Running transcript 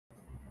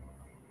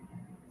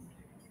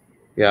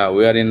Yeah,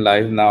 we are in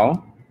live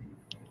now.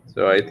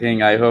 So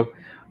I hope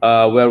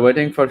we are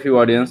waiting for a few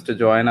audience to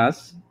join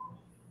us.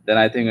 Then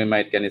I think we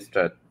might can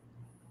start.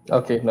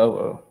 Okay,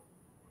 no.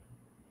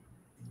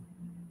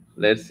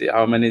 Let's see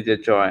how many they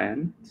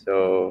join.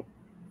 So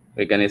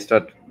we can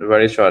start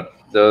very short.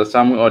 So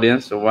some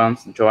audience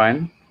wants to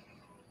join.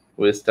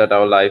 We'll start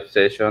our live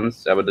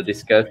sessions about the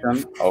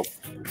discussion of.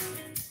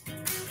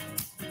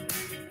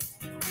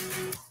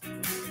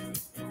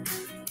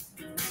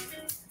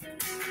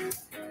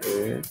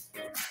 Okay.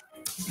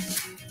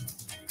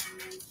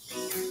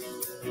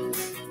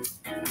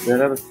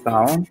 There are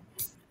sound.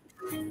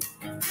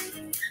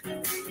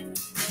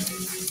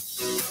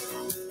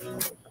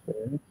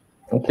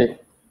 Okay.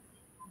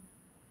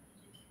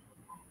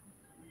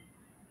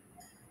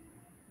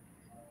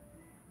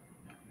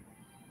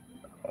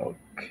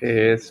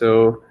 Okay,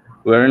 so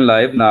we're in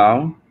live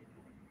now.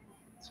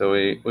 So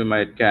we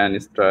might can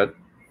start.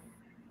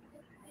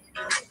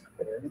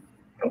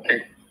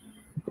 Okay.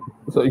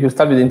 So you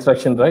start with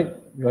introduction, right?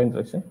 Your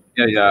introduction.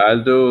 Yeah,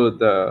 I'll do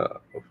the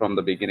from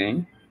the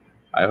beginning.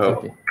 I hope.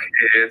 Okay.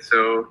 Okay,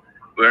 so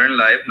we're in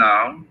live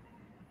now.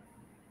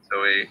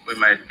 So we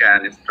might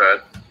can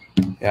start.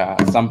 Yeah,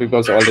 some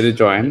people's already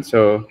joined,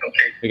 so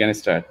we can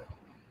start.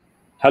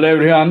 Hello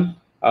everyone.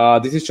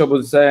 This is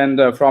Shobuzza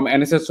and from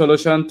NSS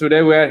Solution.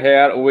 Today we are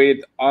here with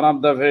one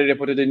of the very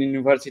reputed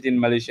university in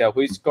Malaysia,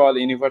 which is called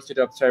University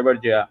of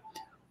Cyberjaya,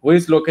 who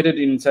is located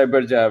in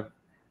Cyberjaya.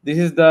 This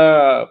is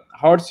the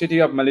heart city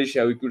of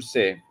Malaysia, we could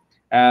say,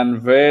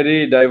 and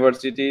very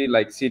diversity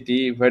like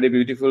city, very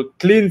beautiful,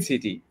 clean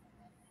city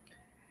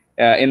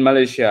in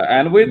Malaysia.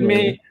 And with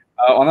me,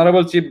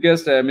 Honorable Chief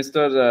Guest,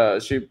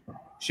 Mr.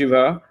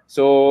 Shiva.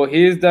 So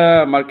he is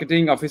the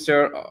marketing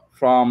officer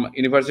from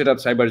University of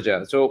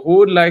Cyberjaya. So who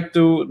would like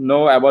to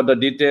know about the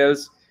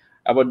details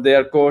about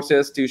their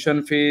courses,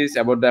 tuition fees,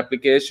 about the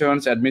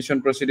applications,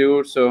 admission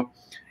procedure? So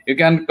you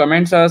can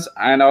comment us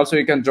and also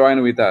you can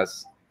join with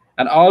us.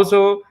 And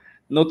also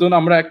নতুন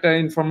আমরা একটা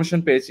information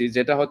পেয়েছি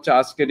যেটা হচ্ছে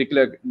আজকে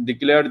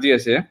declare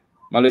দিয়েছে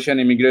Malaysian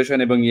immigration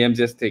এবং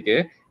ইএমজেস থেকে,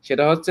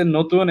 সেটা হচ্ছে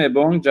নতুন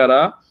এবং যারা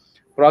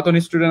পুরাতন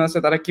স্টুডেন্ট আছে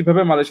তারা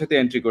কিভাবে মালয়েশিয়াতে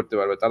এন্ট্রি করতে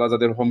পারবে, তারা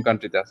যাদের হোম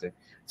কান্ট্রিতে আছে।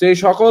 তো এই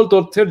সকল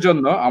তথ্যের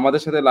জন্য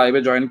আমাদের সাথে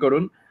লাইভে জয়েন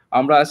করুন।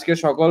 আমরা আজকে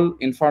সকল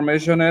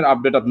ইনফরমেশনের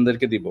আপডেট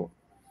আপনাদেরকে দিব।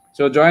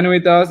 So join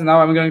with us. Now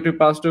I'm going to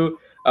pass to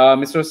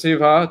Mr.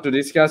 Siva to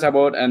discuss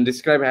about and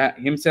describe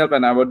himself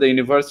and about the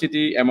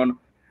university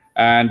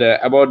and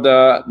about the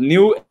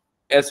new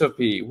SOP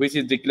which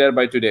is declared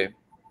by today.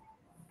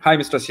 Hi,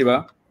 Mr. Siva.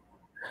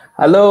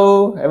 Hello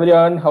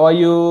everyone. How are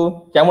you?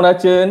 Kemun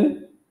achen?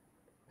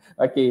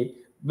 Okay.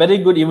 Very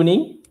good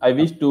evening. I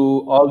wish to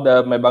all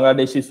my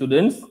Bangladeshi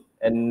students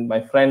and my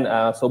friend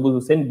Sobuz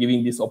Hussain giving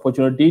this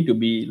opportunity to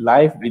be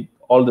live with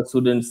all the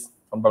students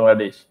from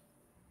Bangladesh.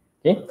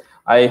 Okay.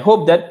 I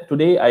hope that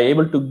today I am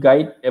able to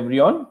guide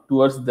everyone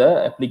towards the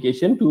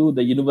application to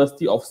the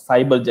University of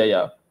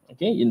Cyberjaya,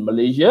 okay, in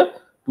Malaysia,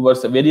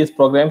 towards various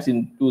programs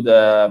into the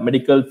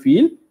medical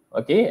field,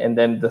 okay, and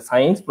then the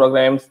science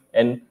programs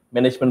and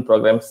management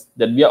programs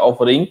that we are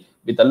offering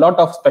with a lot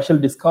of special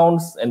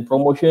discounts and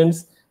promotions,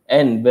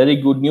 and very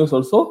good news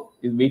also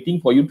is waiting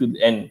for you to the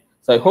end.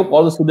 So I hope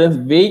all the students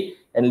wait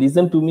and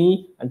listen to me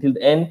until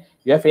the end.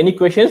 If you have any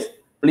questions,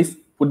 please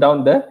put down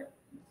the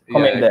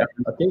comment there.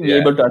 Okay, we're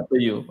able to answer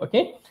you.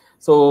 Okay,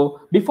 so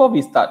before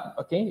we start,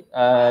 okay,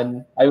 and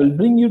I will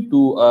bring you to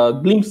a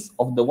glimpse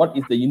of the what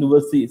is the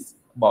university is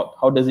about.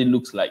 How does it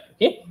looks like?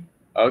 Okay,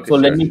 so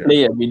let me play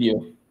a video.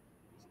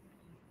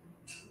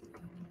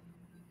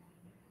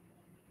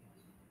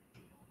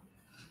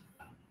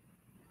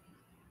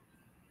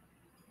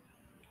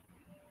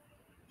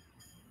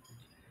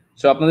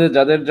 So আপনাদের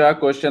যাদের যা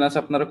question আছে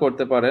আপনারা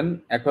করতে পারেন।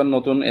 এখন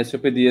নতুন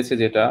SOP দিয়েছে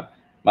যেটা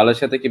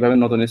মালয়েশিয়াতে কিভাবে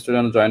নতুন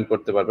স্টুডেন্ট জয়েন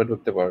করতে পারবে,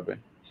 ঢুকতে পারবে,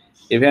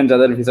 ইভেন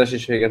যাদের ভিসা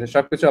শেষ হয়ে গেছে,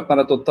 সবকিছু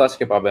আপনারা তথ্য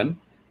আজকে পাবেন।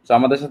 তো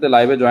আমাদের সাথে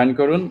লাইভে জয়েন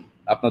করুন,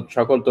 আপনার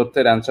সকল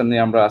তথ্যের অ্যান্সার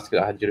নিয়ে আমরা আজকে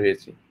হাজির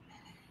হয়েছি।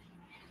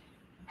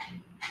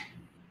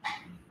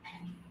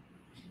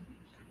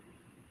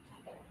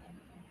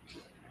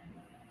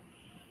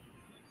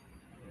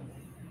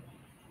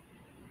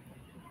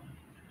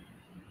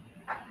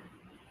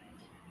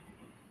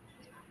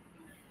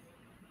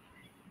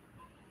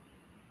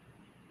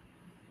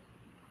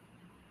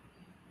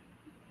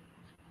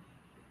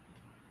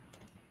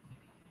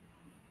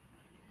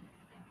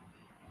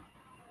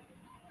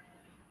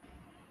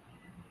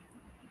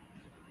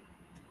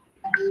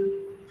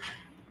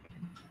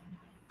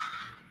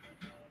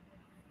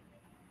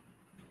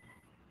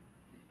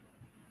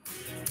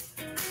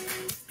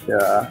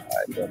 Yeah,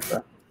 I got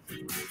that.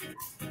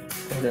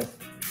 Okay.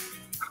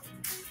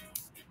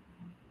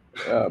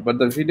 But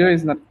the video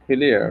is not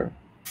clear.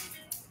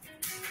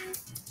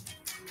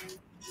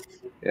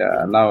 Yeah,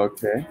 now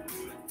okay.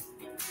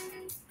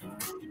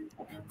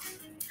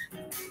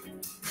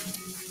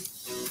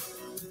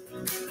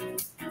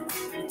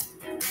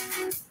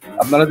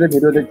 আপনারা যে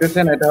ভিডিও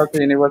দেখতেছেন এটা হচ্ছে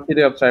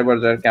university of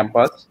সাইবারজায়ার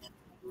campus.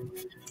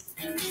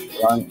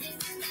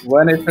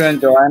 When a student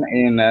join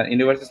in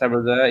University of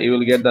Cyberjaya, you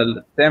will get the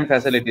same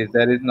facilities.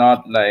 There is not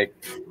like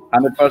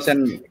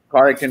 100%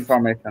 correct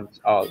information.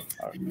 All.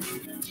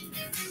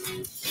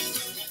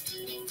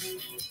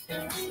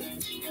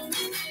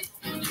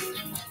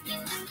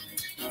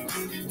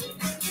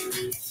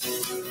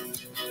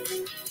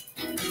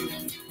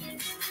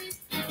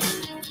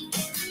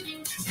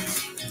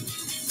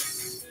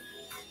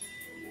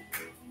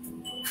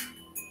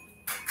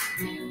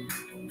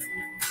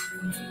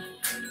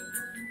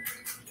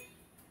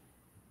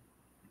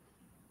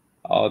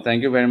 Oh,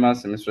 thank you very much,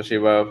 Mr.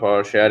 Shiva,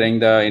 for sharing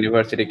the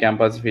university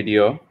campus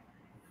video.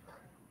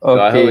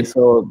 Okay,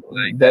 so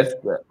that's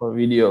the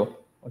video,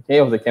 okay,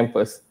 of the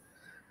campus.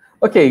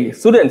 Okay,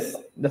 students,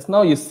 just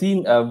now you've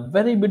seen a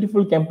very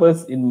beautiful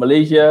campus in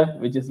Malaysia,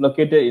 which is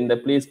located in the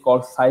place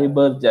called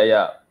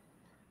Cyberjaya.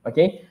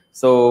 Okay,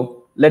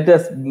 so let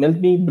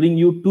me bring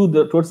you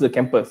towards the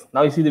campus.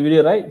 Now you see the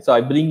video, right? So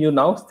I bring you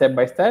now step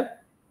by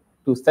step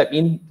to step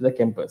into the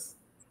campus.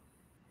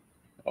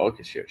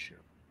 Okay, sure.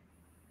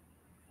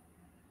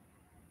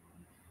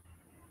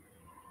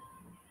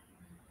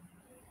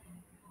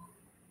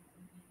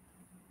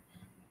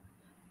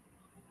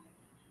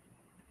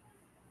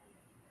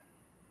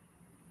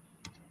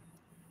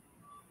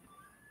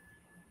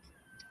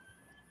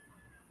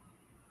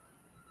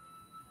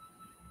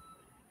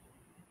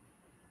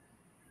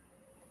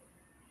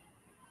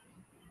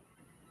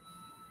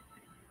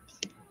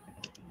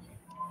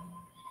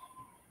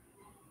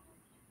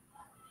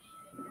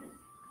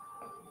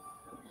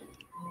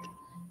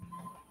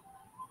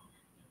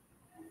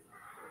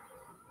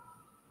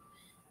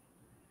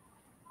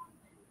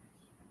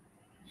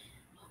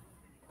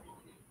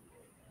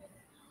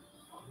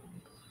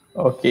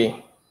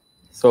 Okay,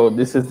 so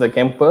this is the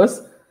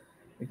campus.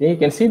 Okay, you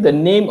can see the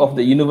name of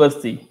the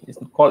university. It's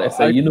called as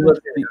a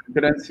university. I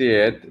couldn't see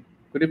it.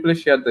 Could you please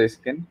share the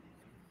screen?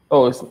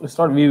 Oh, it's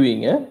not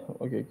viewing, yeah?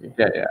 Okay.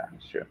 Yeah,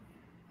 sure.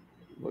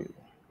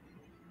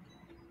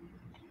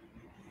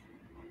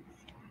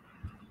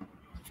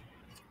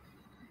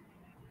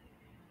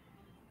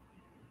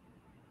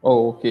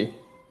 Oh, okay.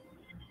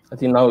 I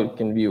think now it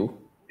can view.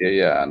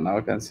 Yeah, now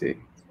I can see.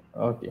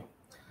 Okay.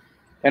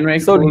 And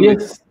make so full dear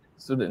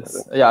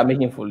students, yeah, I'm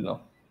making full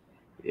now.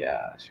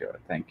 Yeah, sure.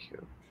 Thank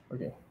you.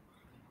 Okay.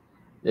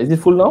 Is it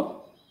full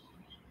now?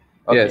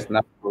 Okay. Yes,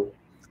 now full.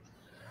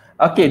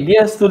 Okay,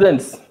 dear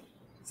students,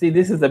 see,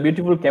 this is a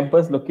beautiful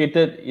campus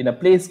located in a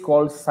place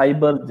called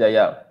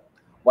Cyberjaya.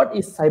 What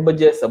is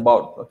Cyberjaya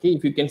about? Okay,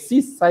 if you can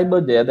see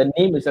Cyberjaya, the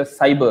name is just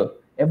cyber.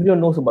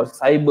 Everyone knows about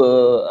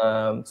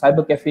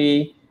cyber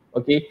cafe,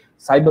 okay,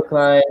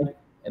 cybercrime,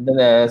 and then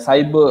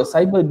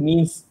cyber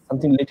means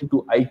something related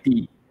to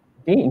IT,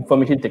 okay,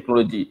 information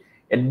technology.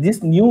 At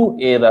this new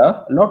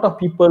era, a lot of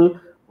people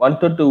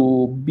wanted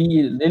to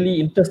be really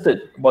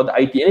interested about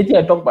the IT. Anything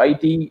I talk about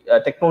IT,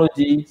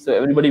 technology, so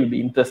everybody will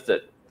be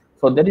interested.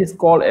 So that is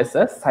called as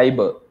a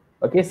cyber.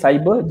 Okay,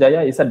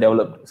 Cyberjaya is a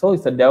developed. So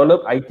it's a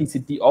developed IT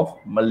city of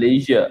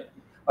Malaysia.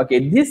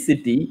 Okay, this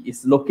city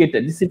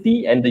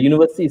and the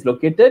university is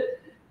located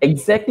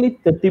exactly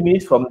 30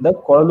 minutes from the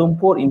Kuala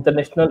Lumpur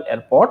International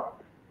Airport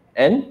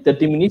and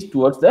 30 minutes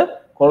towards the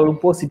Kuala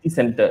Lumpur city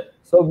center.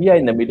 So we are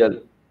in the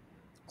middle.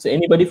 So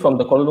anybody from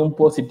the Kuala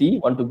Lumpur city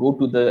want to go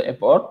to the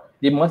airport,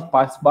 they must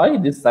pass by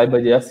this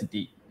Cyberjaya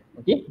city,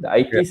 okay, the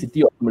IT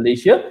city of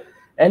Malaysia.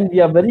 And we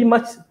are very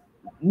much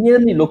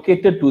nearly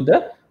located to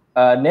the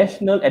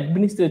national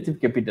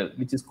administrative capital,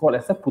 which is called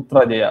as a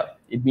Putrajaya.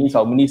 It means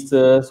our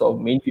ministers or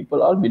main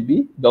people all will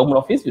be, government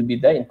office will be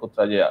there in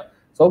Putrajaya.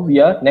 So we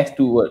are next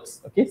to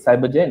words, okay,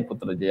 Cyberjaya and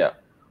Putrajaya.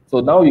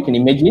 So now you can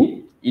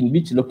imagine in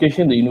which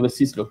location the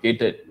university is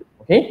located,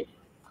 okay.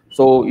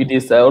 So it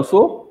is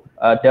also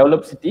a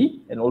developed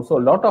city, and also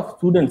a lot of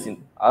students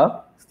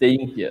are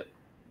staying here.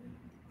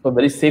 So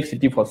very safe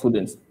city for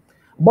students.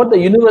 But the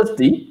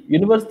University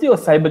of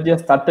Cyberjaya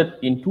started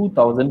in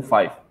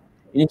 2005.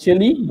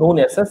 Initially known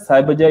as a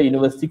Cyberjaya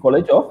University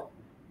College of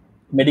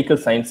Medical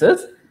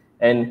Sciences,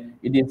 and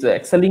it is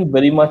excelling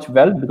very much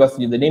well because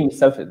the name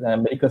itself is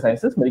medical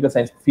sciences. Medical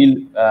science field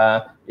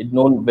is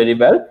known very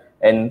well,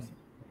 and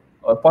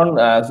upon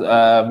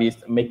we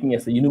making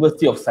as a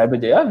University of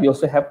Cyberjaya, we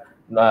also have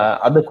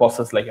other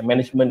courses like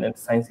management and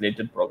science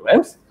related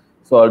programs.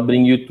 So I'll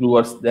bring you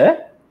towards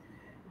there.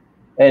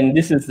 And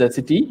this is the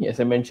city, as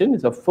I mentioned,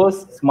 it's the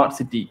first smart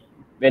city.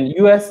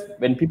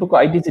 When people call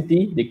IT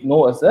city, they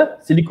know as a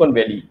Silicon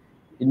Valley.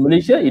 In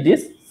Malaysia, it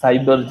is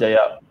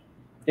Cyberjaya.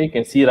 Okay, you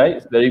can see, right?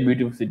 It's a very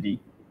beautiful city.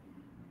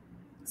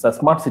 It's a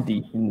smart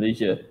city in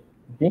Malaysia.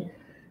 Okay,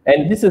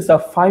 and this is a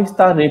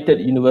 5-star rated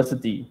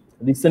university.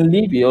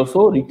 Recently, we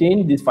also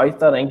retained this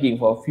 5-star ranking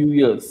for a few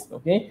years.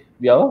 Okay,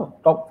 we are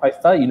top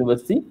 5-star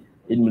university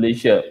in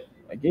Malaysia.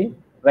 Okay,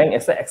 ranked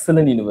as an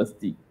excellent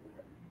university.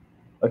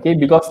 Okay,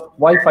 because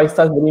why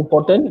 5-star is very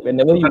important?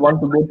 Whenever you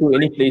want to go to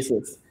any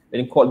places,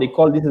 they call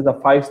this as a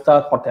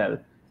 5-star hotel.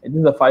 And this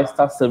is a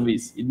 5-star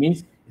service. It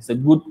means it's a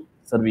good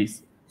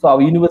service. So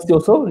our university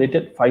also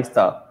rated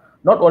 5-star.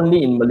 Not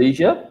only in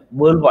Malaysia,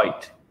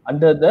 worldwide.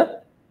 Under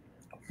the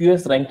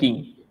QS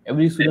ranking,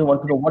 every student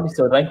wants to know what is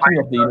the ranking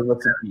of the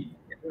university.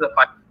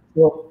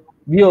 So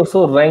we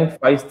also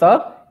ranked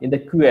 5-star in the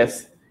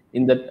QS.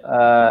 in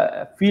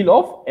the field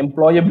of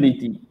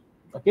employability.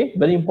 Okay,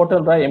 very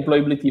important, right?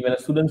 Employability when a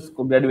students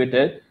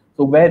graduated.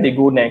 So where they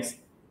go next?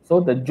 So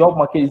the job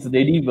market is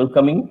ready,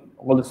 welcoming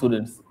all the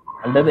students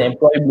under the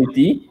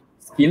employability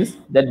skills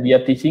that we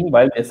are teaching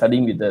while they're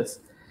studying with us.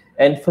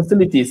 And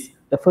facilities,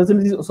 the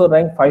facilities also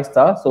rank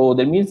 5-star. So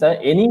that means that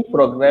any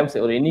programs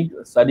or any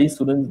study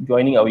students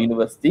joining our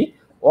university,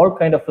 all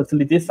kind of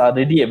facilities are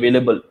ready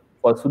available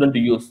for student to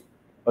use.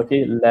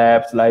 Okay,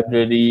 labs,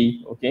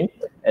 library, okay,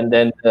 and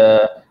then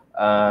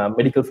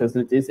medical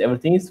facilities,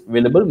 everything is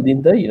available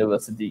within the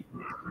university.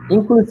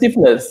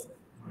 Inclusiveness.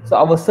 So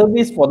our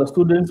service for the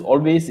students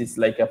always is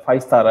like a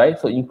 5-star, right?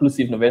 So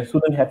inclusiveness, when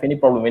students have any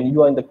problem, when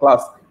you are in the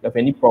class, you have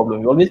any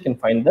problem, you always can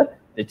find the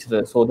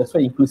lecturer. So that's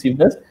why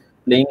inclusiveness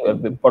playing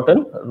an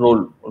important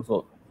role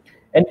also.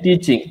 And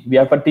teaching, we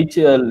have a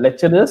teacher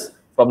lecturers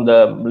from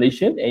the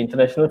Malaysian and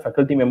international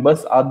faculty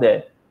members are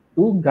there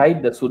to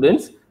guide the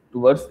students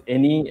towards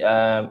any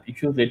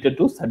issues related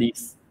to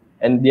studies.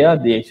 And they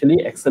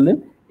actually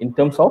excellent in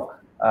terms of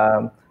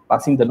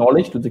passing the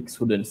knowledge to the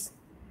students.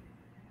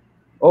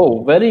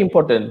 Oh, very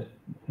important.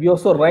 We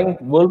also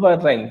rank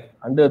worldwide rank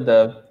under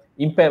the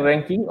impact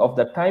ranking of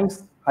the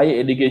Times Higher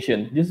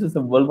Education. This is the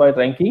worldwide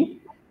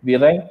ranking. We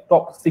rank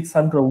top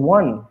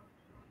 601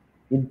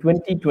 in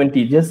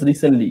 2020, just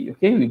recently.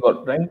 Okay, we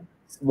got ranked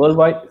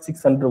worldwide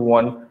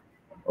 601.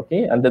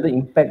 Okay, under the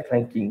impact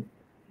ranking.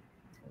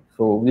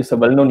 So this is a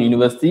well-known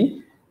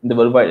university in the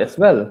worldwide as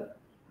well.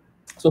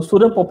 So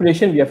student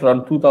population, we have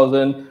around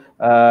 2,000.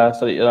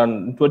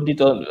 Around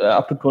 20,000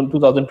 up to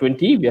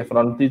 2020, we have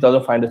around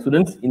 3,500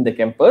 students in the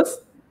campus,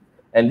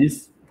 and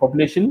this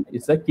population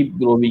is keep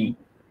growing.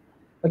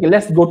 Okay,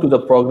 let's go to the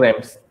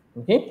programs.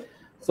 Okay,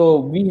 so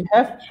we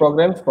have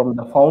programs from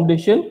the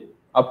foundation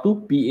up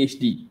to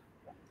PhD.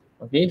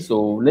 Okay, so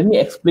let me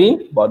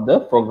explain about the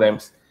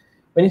programs.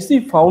 When you see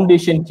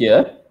foundation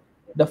here,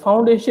 the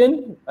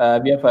foundation,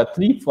 we have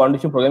 3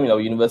 foundation programs in our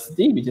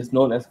university, which is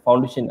known as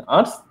Foundation in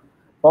Arts,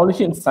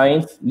 Foundation in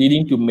Science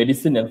leading to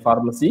Medicine and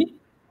Pharmacy,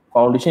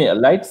 Foundation in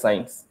Allied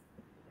Science.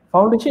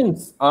 Foundation in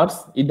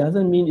Arts, it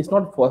doesn't mean it's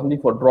not only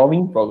for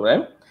drawing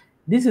program.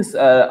 This is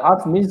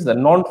arts means a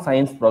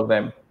non-science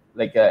program.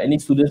 Like any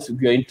students, if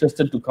you're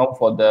interested to come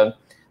for the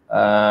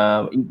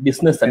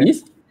business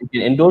studies, you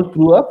can enroll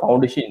through a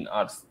foundation in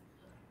arts.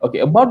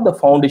 Okay, about the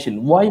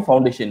foundation, why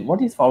foundation? What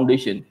is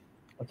foundation?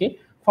 Okay,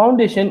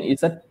 foundation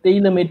is a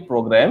tailor-made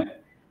program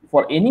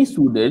for any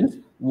students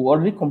who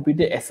already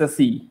completed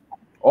SSC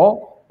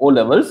or O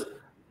levels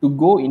to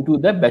go into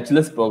the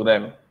bachelor's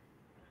program.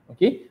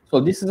 Okay, so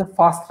this is a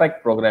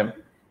fast-track program.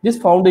 This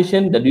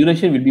foundation, the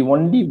duration will be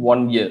only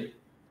 1 year.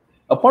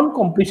 Upon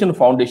completion of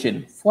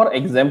foundation, for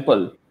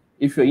example,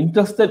 if you're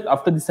interested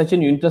after this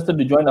session, you're interested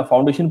to join a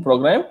foundation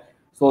program.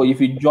 So if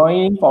you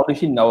join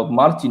foundation in our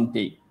March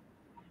intake,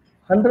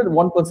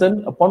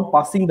 101% upon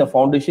passing the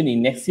foundation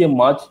in next year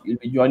March, you'll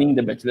be joining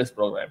the bachelor's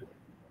program.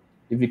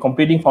 If you're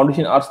completing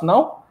foundation arts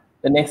now,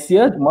 the next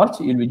year March,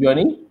 you'll be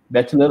joining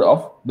Bachelor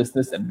of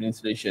Business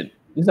Administration.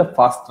 This is a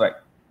fast track.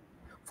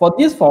 For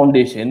this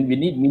foundation, we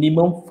need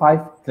minimum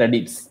 5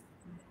 credits.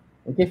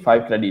 Okay,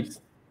 5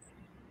 credits.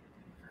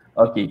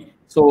 Okay,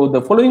 so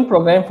the following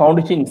program,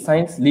 Foundation in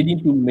Science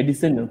leading to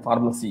Medicine and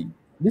Pharmacy.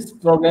 This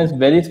program is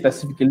very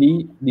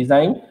specifically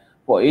designed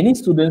for any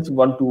students who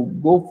want to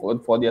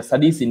go for their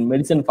studies in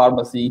medicine and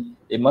pharmacy.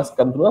 They must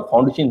come through a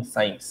Foundation in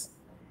Science.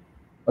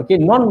 Okay,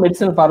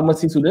 non-medicine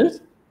pharmacy students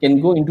can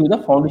go into the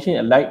Foundation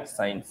in Allied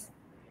Science.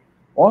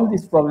 All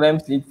these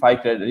programs need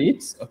 5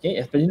 credits. Okay,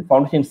 especially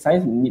Foundation in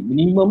Science,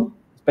 minimum,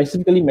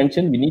 specifically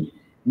mentioned, we need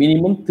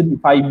minimum 5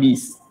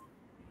 Bs.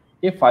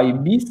 Okay, 5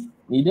 Bs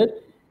needed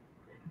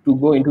to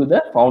go into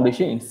the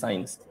Foundation in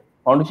Science.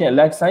 Foundation in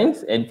Allied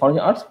Science and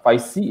Foundation Arts,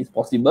 5C is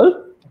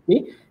possible.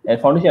 Okay, and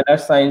Foundation in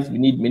Allied Science, we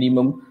need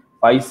minimum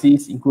 5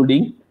 Cs,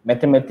 including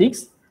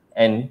mathematics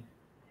and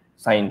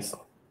science.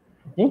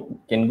 Okay,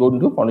 can go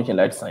into Foundation in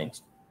Allied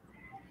Science.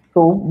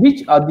 So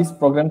which are these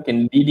programs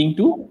can leading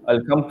to?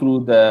 I'll come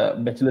through the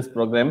bachelor's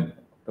program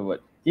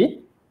afterward. Okay,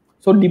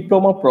 so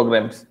diploma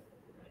programs.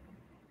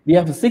 We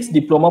have 6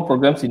 diploma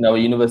programs in our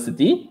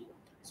university.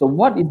 So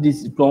what is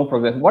this diploma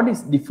program? What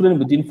is different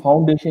between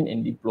foundation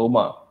and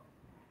diploma?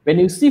 When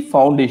you see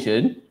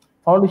foundation,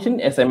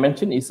 as I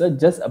mentioned, is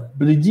just a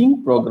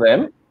bridging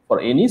program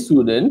for any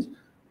students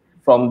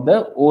from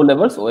the O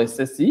levels or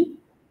SSC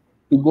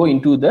to go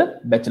into the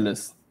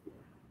bachelor's.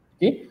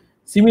 Okay.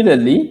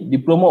 Similarly,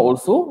 diploma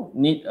also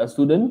need a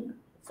student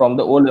from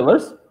the O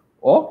levels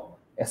or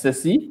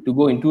SSC to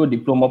go into a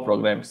diploma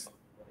programs.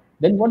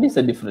 Then what is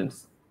the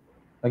difference?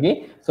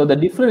 Okay, so the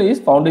difference is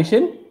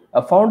foundation.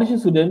 A foundation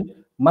student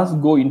must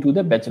go into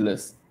the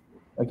bachelor's.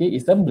 Okay,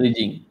 it's a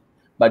bridging.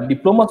 But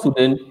diploma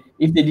student,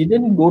 if they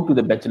didn't go to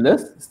the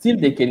bachelor's, still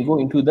they can go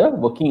into the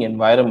working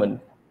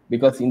environment,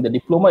 because in the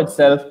diploma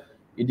itself,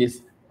 it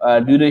is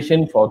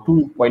duration for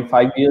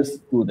 2.5 years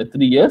to the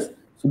 3 years.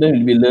 Student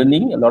will be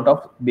learning a lot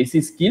of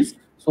basic skills,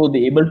 so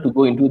they're able to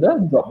go into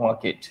the job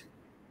market.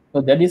 So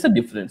that is a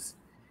difference.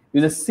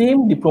 With the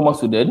same diploma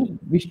student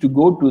wish to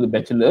go to the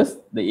bachelor's,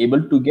 they're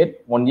able to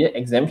get 1 year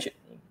exemption.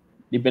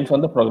 depends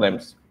on the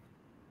programs.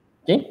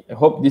 Okay, I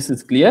hope this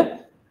is clear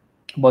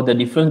about the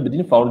difference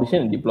between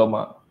foundation and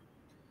diploma.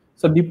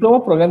 So diploma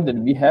program that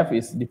we have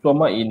is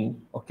diploma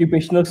in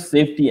occupational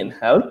safety and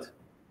health.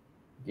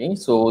 Okay,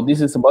 so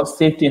this is about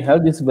safety and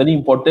health. This is very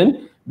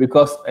important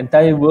because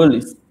entire world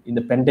is in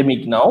the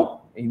pandemic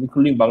now,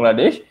 including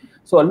Bangladesh.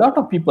 So a lot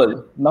of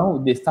people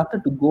now they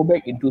started to go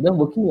back into the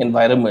working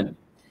environment.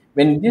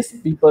 When these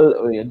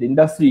people, the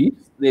industry,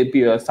 they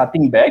are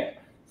starting back,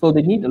 so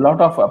they need a lot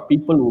of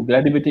people who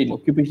graduated in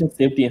occupational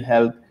safety and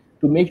health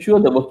to make sure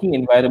the working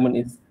environment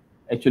is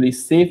actually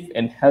safe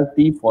and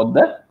healthy for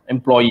the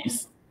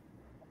employees.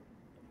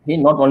 Okay,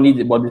 not only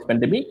about this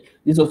pandemic,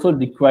 this also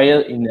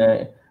require in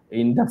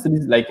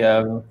industries like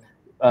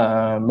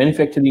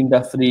manufacturing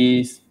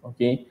industries,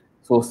 okay,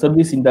 so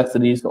service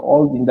industries, so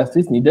all the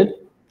industries needed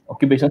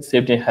occupational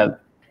safety and health.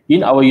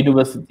 In our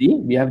university,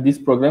 we have this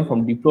program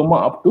from diploma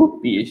up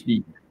to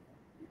PhD.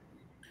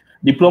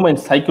 Diploma in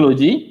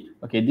psychology,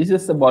 okay, this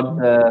is about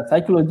the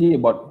psychology,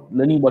 about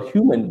learning about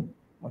human,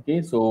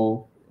 okay,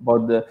 so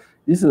about the,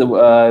 this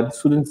is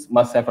students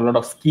must have a lot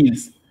of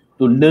skills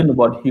to learn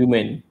about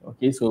human,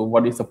 okay, so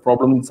what is the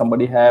problem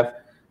somebody have,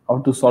 how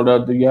to solve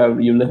it,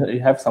 you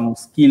have some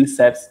skill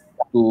sets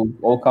to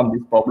overcome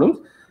these problems.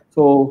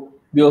 So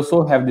we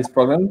also have this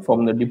program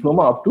from the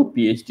diploma up to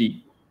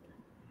PhD.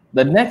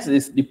 The next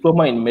is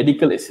diploma in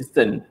medical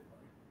assistant.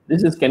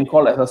 This is can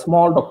call as a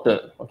small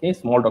doctor, okay,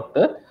 small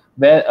doctor,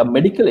 where a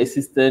medical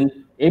assistant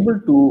able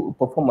to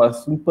perform a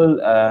simple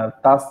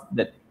task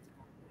that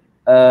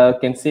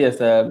can say as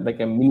a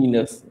like a mini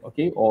nurse,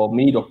 okay, or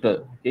mini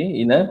doctor,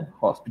 okay, in a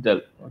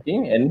hospital, okay,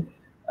 and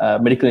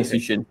medical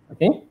institution,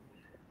 okay.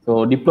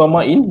 So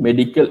diploma in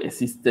medical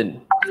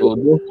assistant. So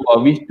those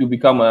who wish to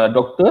become a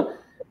doctor,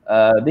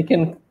 they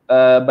can,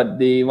 but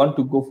they want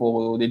to go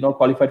for, they're not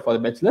qualified for the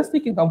bachelor's, they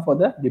can come for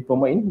the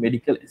diploma in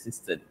medical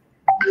assistant.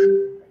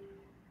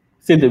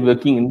 Still they're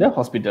working in the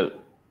hospital.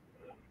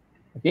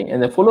 Okay,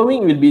 and the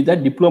following will be the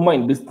diploma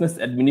in business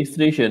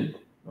administration.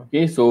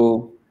 Okay,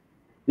 so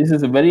this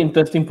is a very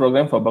interesting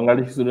program for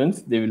Bangladeshi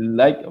students. They will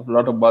like a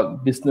lot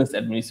about business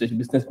administration,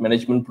 business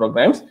management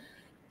programs.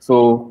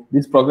 So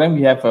this program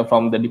we have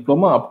from the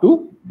diploma up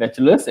to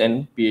bachelor's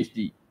and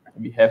PhD.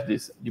 We have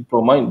this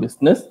diploma in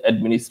business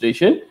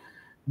administration.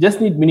 Just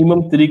need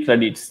minimum 3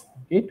 credits,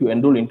 okay, to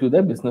enroll into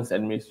the business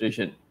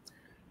administration.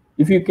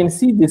 If you can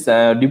see this,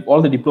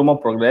 all the diploma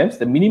programs,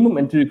 the minimum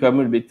entry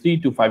requirement will be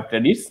 3 to 5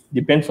 credits,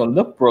 depends on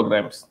the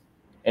programs.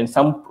 And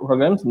some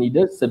programs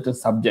needed certain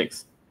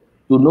subjects.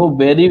 To know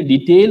very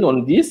detail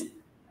on this,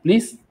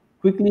 please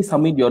quickly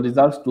submit your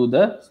results to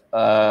the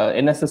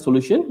NSS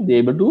Solution. They're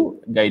able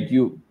to guide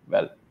you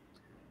well.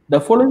 The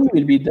following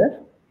will be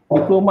the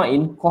diploma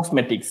in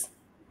cosmetics.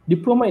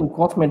 Diploma in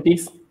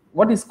cosmetics.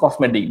 What is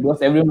cosmetic?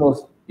 Because everyone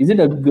knows. Is it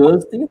a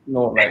girl's thing?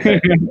 No,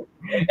 right.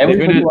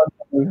 Everybody wants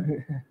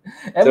to.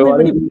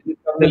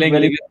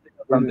 Everybody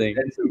something.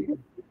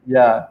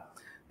 Yeah.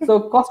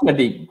 So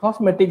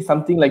cosmetic,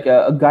 something like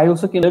a guy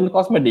also can learn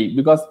cosmetic,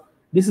 because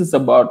this is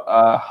about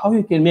how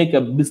you can make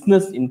a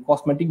business in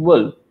cosmetic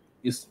world.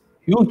 Is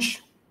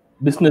huge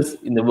business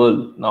in the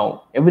world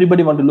now.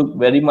 Everybody want to look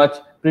very much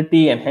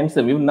pretty and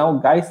handsome. Even now,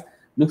 guys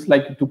looks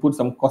like to put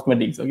some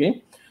cosmetics.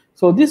 Okay,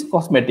 so this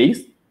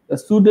cosmetics, the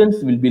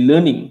students will be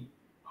learning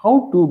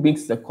how to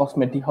mix the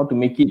cosmetic, how to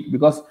make it,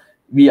 because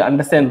we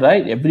understand,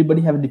 right?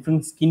 Everybody have a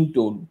different skin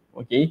tone.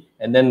 Okay,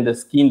 and then the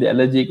skin, the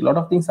allergic, a lot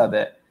of things are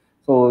there.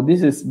 So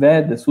this is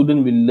where the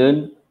student will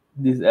learn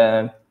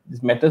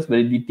this matters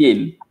very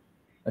detailed.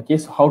 Okay,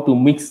 so how to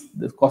mix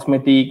the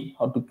cosmetic,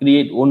 how to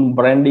create own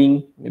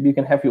branding. Maybe you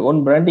can have your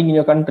own branding in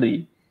your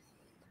country.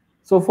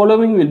 So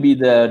following will be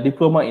the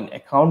diploma in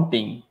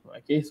accounting.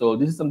 Okay, so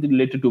this is something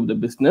related to the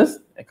business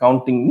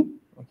accounting.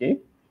 Okay,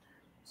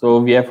 so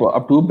we have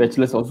up to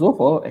bachelor's also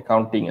for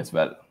accounting as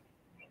well.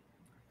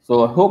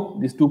 So I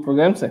hope these 2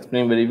 programs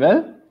explain very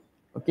well.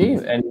 Okay,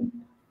 and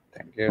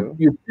thank you. If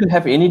you still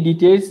have any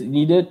details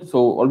needed, so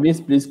always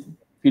please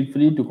feel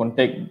free to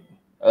contact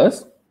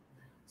us.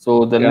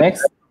 So the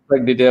next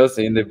details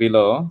in the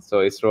below, so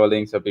it's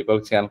rolling, so people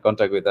can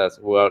contact with us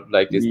who are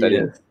like this study.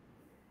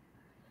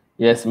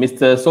 Yes,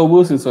 Mr.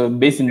 Sobus is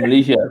based in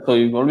Malaysia, so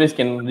you always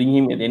can ring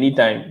him at any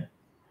time.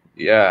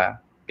 Yeah,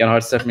 can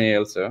WhatsApp me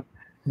also.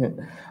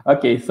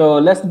 Okay, so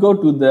let's go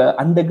to the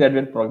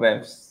undergraduate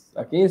programs.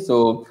 Okay,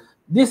 so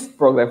this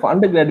program for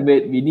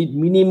undergraduate, we need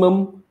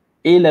minimum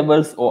A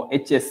levels or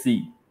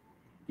HSC.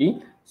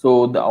 Okay,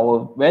 so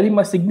our very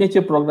much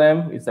signature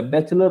program is a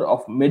Bachelor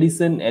of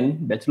Medicine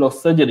and Bachelor of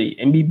Surgery,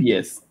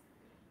 MBBS.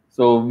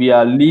 So we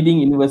are leading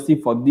university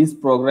for this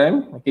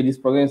program. Okay, this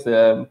program is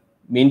a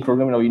main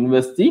program in our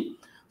university.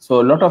 So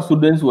a lot of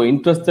students who are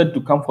interested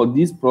to come for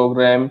this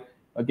program.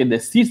 Okay, the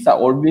seats are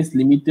always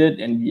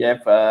limited, and we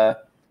have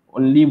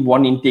only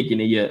 1 intake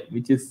in a year,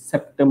 which is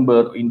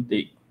September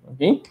intake.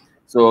 Okay,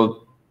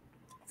 so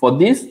for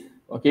this,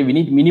 okay, we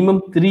need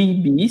minimum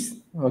 3 Bs.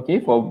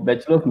 Okay, for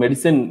Bachelor of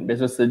Medicine,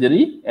 Bachelor of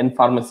Surgery, and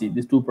Pharmacy,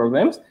 these 2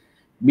 programs,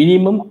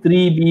 minimum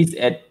 3 Bs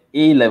at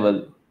A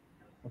level.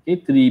 Okay,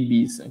 3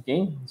 Bs.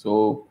 Okay,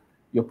 so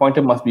your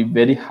pointer must be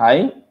very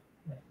high.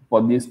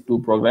 for these two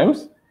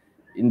programs.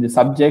 In the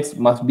subjects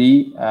must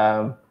be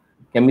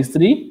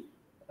chemistry,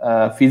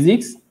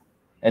 physics,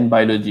 and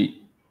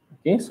biology.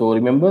 Okay, so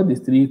remember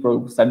these three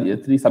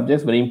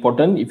subjects very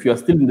important. If you are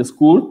still in the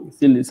school,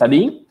 still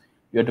studying,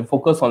 you have to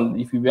focus on.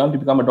 If you want to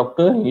become a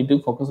doctor, you need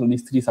to focus on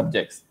these three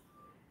subjects.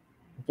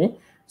 Okay,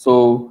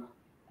 so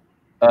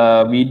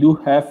we do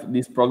have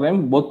this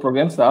program. Both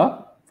programs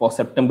are for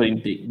September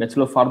intake: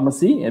 Bachelor of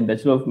Pharmacy and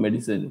Bachelor of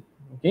Medicine.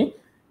 Okay,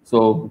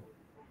 so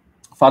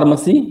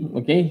pharmacy.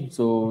 Okay,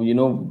 so you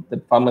know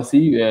that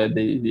pharmacy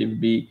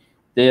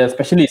they are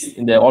specialists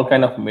in all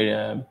kind of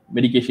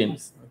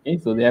medications. Okay,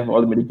 so they have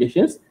all the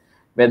medications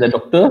where the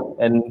doctor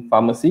and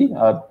pharmacy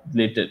are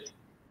related.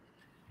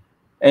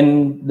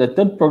 And the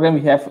third program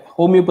we have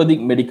homeopathic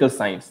medical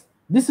science.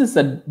 This is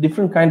a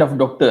different kind of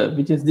doctor,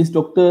 which is this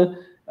doctor.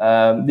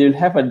 They will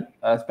have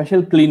a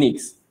special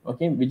clinics.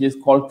 Okay, which is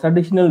called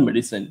traditional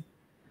medicine.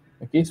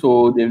 Okay,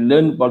 so they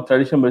learn about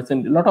traditional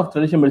medicine. A lot of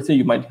traditional medicine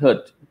you might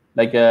heard,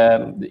 like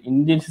the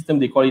Indian system,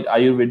 they call it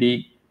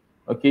Ayurvedic.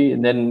 Okay,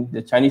 and then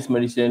the Chinese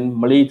medicine,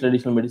 Malay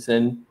traditional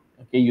medicine,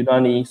 okay,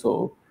 Unani.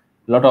 So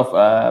a lot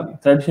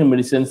of traditional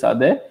medicines are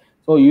there.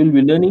 So you will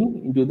be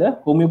learning into the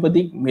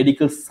homeopathic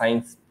medical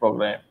science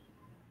program.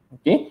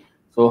 Okay,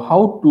 so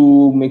how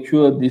to make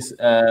sure this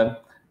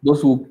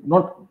those who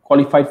not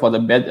qualified for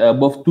the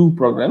above two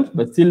programs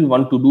but still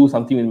want to do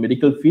something in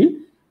medical field,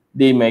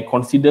 they may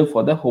consider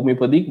for the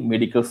homeopathic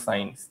medical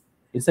science.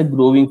 It's a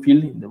growing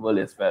field in the world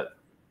as well.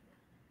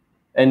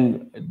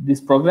 And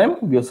this program,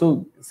 we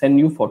also send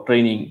you for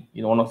training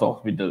in one of the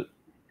hospital.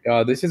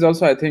 This is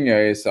also, I think,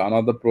 is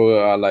another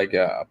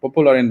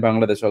popular in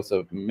Bangladesh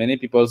also. Many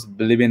people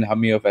believe in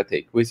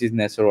homeopathic, which is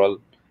natural.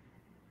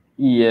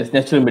 Yes,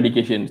 natural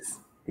medications.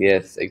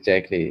 Yes,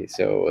 exactly.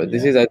 So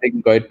this is, I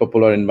think, quite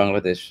popular in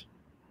Bangladesh.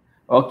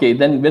 Okay,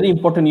 then very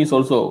important news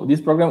also.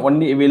 This program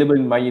only available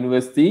in my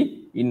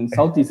university in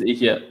Southeast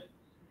Asia.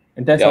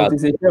 Entire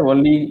Southeast Asia,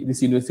 only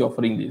this university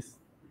offering this.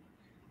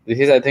 This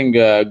is, I think,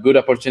 a good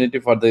opportunity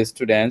for the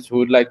students who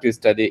would like to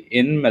study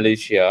in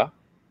Malaysia.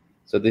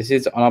 So this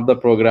is one of the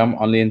program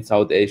only in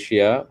South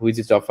Asia, which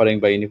is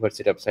offering by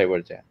University of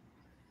Cyberjaya.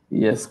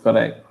 Yes,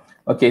 correct.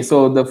 Okay,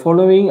 so the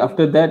following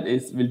after that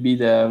will be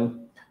the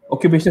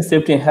occupational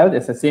safety and health.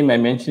 As the same I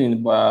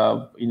mentioned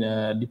in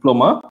a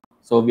diploma.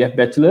 So we have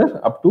bachelor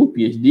up to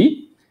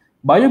PhD.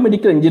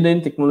 Biomedical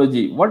engineering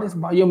technology. What is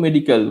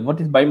biomedical?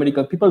 What is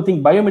biomedical? People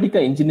think biomedical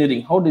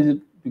engineering. How does it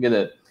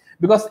together?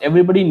 Because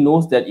everybody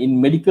knows that in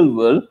medical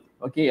world,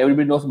 okay,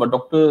 everybody knows about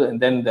doctor and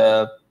then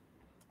the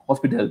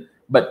hospital.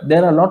 But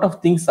there are a lot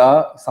of things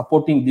are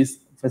supporting these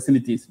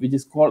facilities, which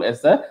is called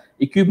as the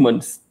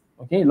equipments.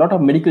 Okay, a lot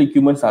of medical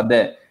equipments are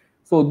there.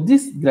 So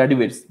these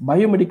graduates,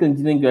 biomedical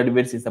engineering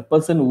graduates, is a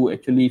person who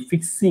actually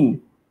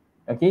fixing,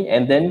 okay,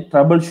 and then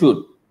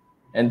troubleshoot,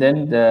 and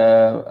then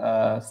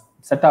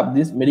set up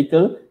these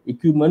medical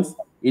equipments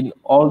in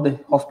all the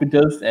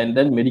hospitals and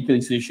then medical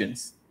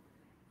institutions.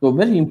 So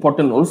very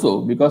important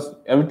also, because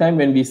every time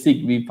when we sick,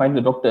 we find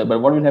the doctor, but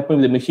what will happen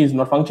if the machine is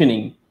not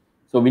functioning?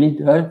 So we need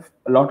to have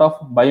a lot of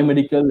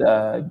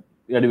biomedical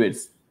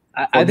graduates.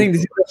 I think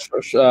this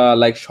is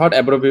like short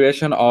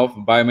abbreviation of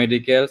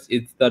biomedicals.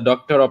 It's the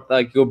doctor of the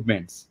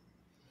equipments.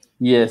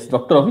 Yes,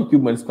 doctor of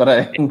equipments,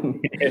 correct.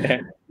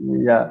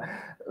 Yeah.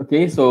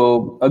 Okay,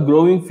 so a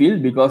growing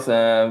field because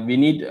we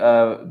need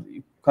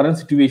current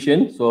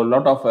situation. So a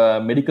lot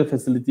of medical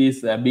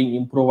facilities are being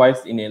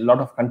improvised in a lot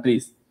of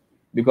countries,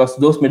 because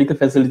those medical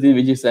facilities,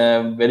 which is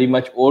very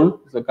much old,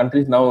 so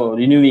countries now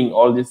renewing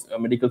all these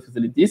medical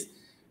facilities,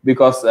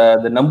 because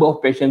the number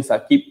of patients are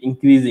keep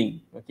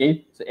increasing.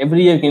 Okay, so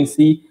every year you can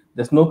see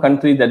there's no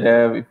country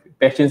that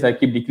patients are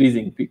keep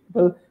decreasing.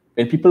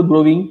 When people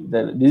growing,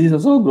 the disease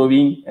also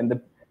growing,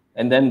 and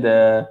then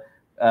the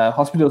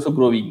hospital also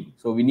growing.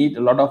 So we need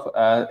a lot of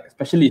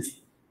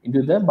specialists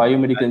into the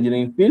biomedical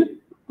engineering field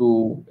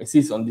to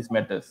assist on these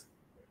matters.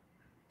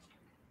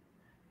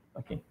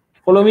 Okay.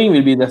 Following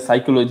will be the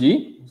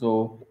psychology.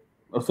 So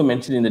also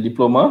mentioned in the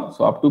diploma.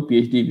 So up to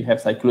PhD, we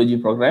have psychology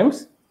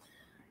programs.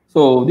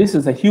 So this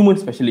is a human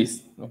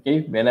specialist.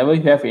 Okay. Whenever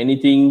you have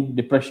anything,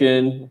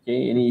 depression,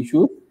 okay, any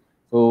issue,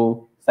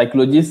 so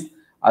psychologists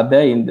are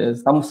there in the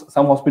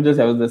some hospitals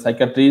have the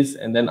psychiatrists,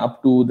 and then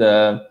up to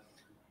the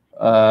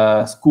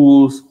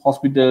schools,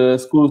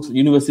 hospitals,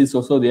 universities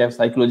also, they have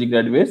psychology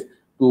graduates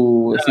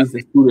to assist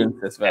the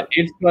students as well.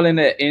 It's called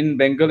in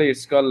Bengali,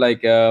 it's called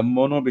like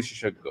mono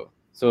bisheshagya.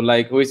 So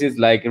like, which is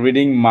like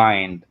reading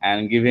mind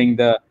and giving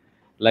the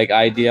like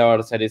idea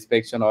or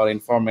satisfaction or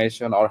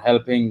information or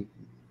helping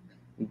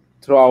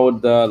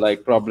throughout the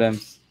like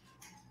problems.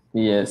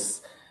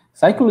 Yes,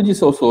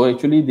 psychologists also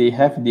actually they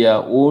have their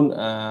own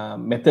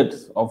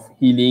methods of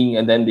healing,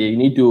 and then they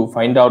need to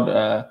find out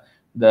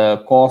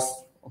the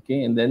cause.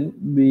 Okay, and then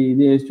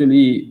they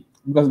actually,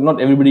 because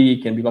not everybody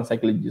can become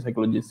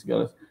psychologists,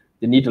 because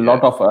they need a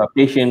lot of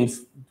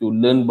patience to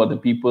learn about the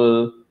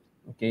people.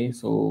 Okay,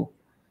 so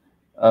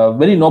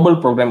very noble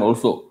program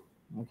also.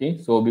 Okay,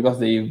 so because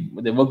they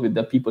work with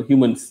the people,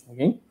 humans.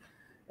 Okay,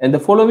 and the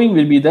following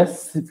will be the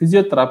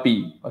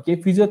physiotherapy. Okay,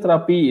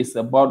 physiotherapy is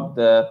about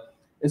the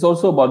It's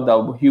also about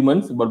the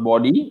humans, about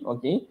body.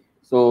 Okay,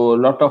 so a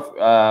lot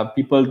of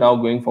people now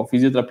going for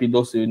physiotherapy.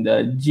 Those in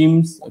the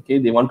gyms. Okay,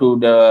 they want to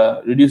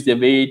reduce their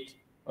weight.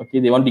 Okay,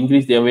 they want to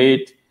increase their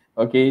weight.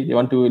 Okay, they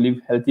want to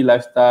live healthy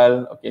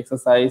lifestyle. Okay,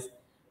 exercise.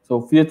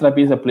 So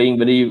physiotherapies are playing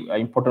very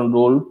important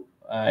role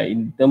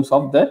in terms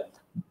of the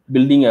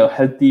building a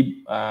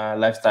healthy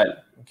lifestyle.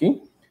 Okay.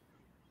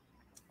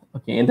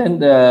 Okay, and then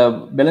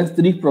the balance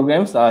 3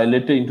 programs are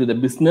related into the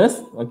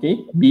business. Okay,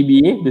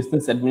 BBA,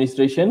 business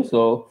administration.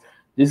 So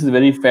this is a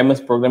very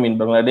famous program in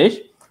Bangladesh,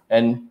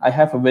 and I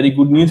have a very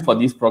good news for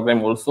this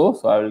program also.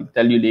 So I will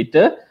tell you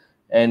later.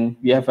 And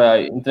we have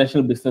a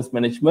international business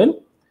management,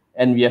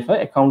 and we have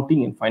a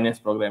accounting and finance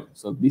program.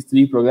 So these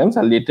 3 programs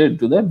are related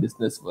to the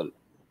business world.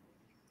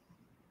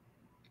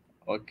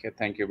 Okay,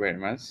 thank you very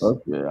much.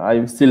 Okay,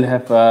 I still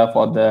have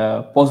for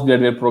the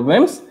postgraduate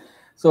programs.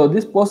 So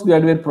these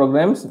postgraduate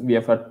programs, we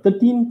have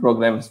 13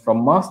 programs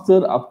from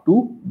master up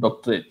to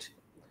doctorate.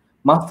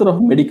 Master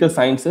of Medical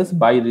Sciences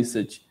by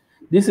Research.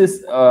 This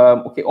is,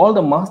 okay, all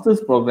the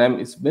master's program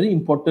is very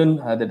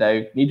important that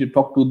I need to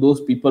talk to those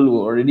people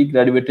who already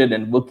graduated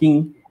and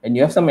working and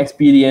you have some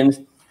experience.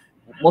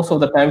 Most of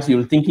the times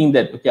you're thinking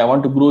that, okay, I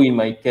want to grow in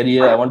my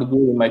career, I want to grow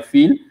in my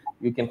field.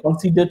 You can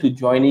consider to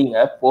joining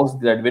a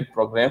postgraduate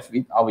programs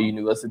with our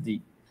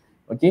university.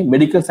 Okay,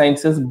 medical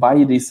sciences by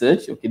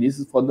research. Okay, this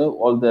is for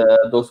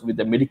those with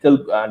the medical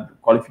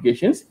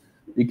qualifications.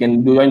 You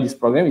can join this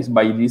program is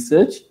by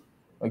research.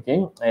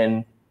 Okay,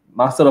 and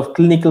master of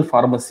clinical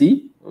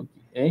pharmacy.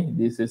 Okay,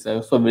 this is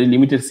also very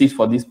limited seats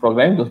for this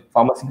program. Those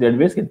pharmacy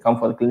graduates can come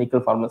for the clinical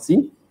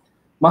pharmacy.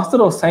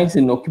 Master of Science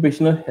in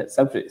Occupational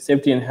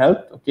Safety and Health.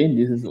 Okay,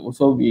 this is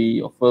also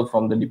we offer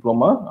from the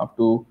diploma up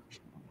to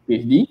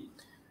PhD.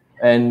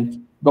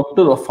 And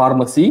Doctor of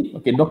Pharmacy.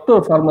 Okay, Doctor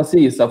of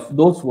Pharmacy is of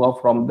those who are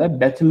from the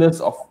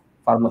Bachelors of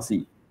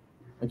Pharmacy.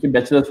 Okay,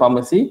 Bachelor of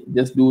Pharmacy,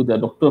 just do the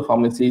Doctor of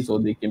Pharmacy so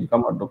they can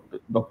become a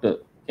doctor.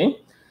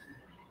 Okay,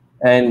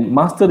 and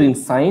Master in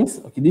Science.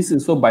 Okay, this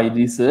is so by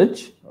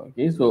research.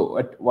 Okay, so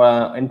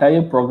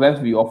entire programs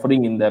we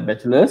offering in the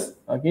bachelors.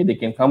 Okay, they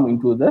can come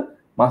into the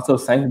Master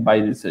of Science by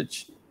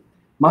research.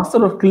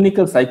 Master of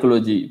Clinical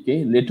Psychology,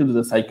 okay, related to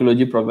the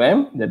psychology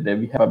program that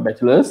we have a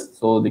bachelor's,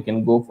 so they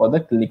can go for the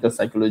clinical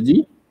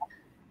psychology.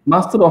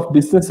 Master of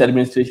Business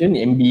Administration,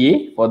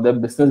 MBA, for the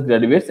business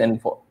graduates,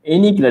 and for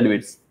any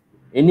graduates,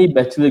 any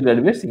bachelor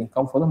graduates, you can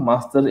come for the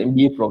Master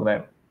MBA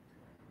program.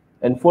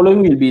 And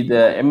following will be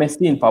the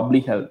MSc in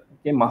Public Health.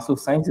 Okay, Master of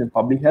Science in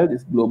Public Health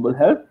is Global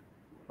Health.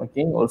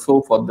 Okay,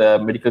 also for the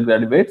medical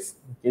graduates,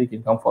 okay, you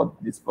can come for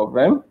this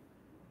program.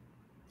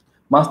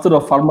 Master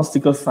of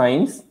Pharmaceutical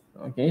Science.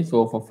 Okay,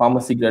 so for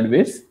pharmacy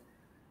graduates.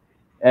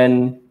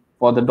 And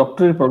for the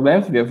doctoral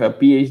programs, we have a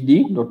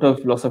PhD, Doctor of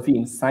Philosophy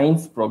in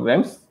Science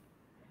programs.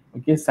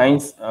 Okay,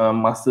 science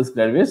master's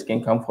graduates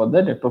can come for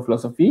the Doctor of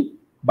Philosophy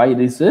by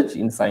research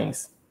in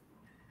science.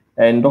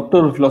 And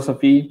Doctor of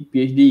Philosophy,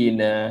 PhD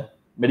in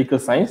medical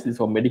science, this is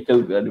for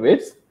medical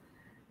graduates.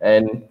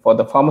 And for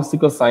the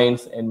pharmaceutical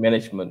science and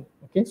management.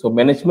 Okay, so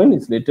management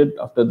is related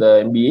after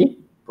the MBA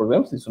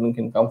programs. The student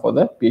can come for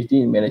the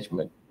PhD in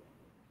management.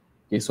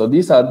 Okay, so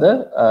these are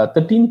the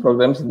 13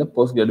 programs in the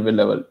postgraduate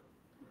level.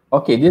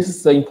 Okay, this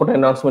is the important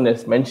announcement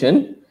as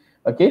mentioned.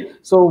 Okay,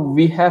 so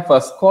we have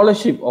a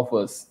scholarship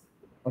offers.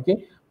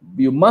 Okay,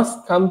 you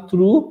must come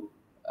through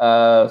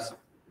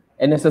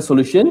NSS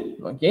Solution.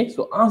 Okay,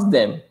 so ask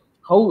them,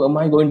 how am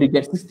I going to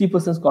get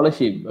 60%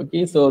 scholarship?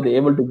 Okay, so they're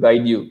able to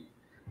guide you.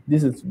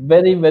 This is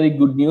very, very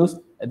good news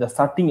at the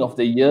starting of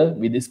the year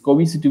with this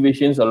COVID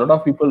situations. A lot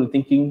of people are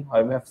thinking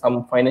I have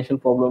some financial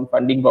problem,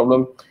 funding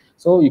problem.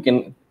 So you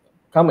can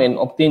come and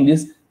obtain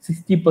this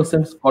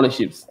 60%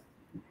 scholarships.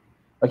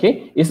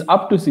 Okay, it's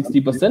up to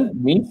 60%,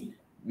 means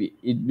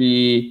it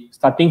be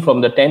starting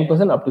from the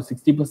 10% up to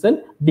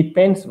 60%,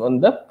 depends on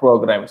the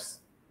programs.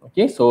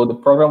 Okay, so the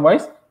program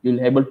wise, you'll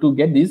be able to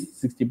get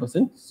this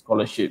 60%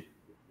 scholarship.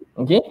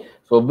 Okay,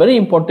 so very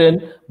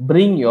important,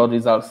 bring your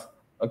results.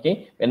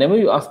 Okay, whenever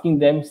you're asking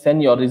them,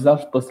 send your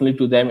results personally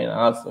to them and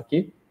ask,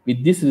 okay,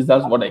 with these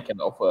results, what I can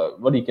offer,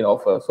 what you can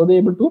offer. So they're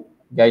able to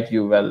guide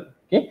you well.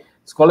 Okay,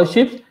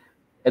 scholarships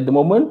at the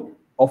moment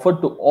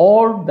offered to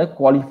all the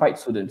qualified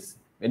students.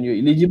 When you're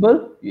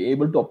eligible, you're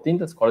able to obtain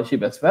the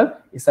scholarship as well.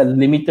 It's a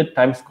limited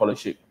time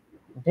scholarship.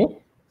 Okay,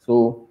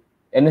 so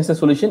NSS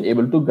Solution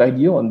able to guide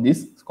you on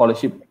this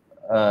scholarship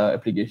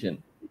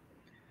application.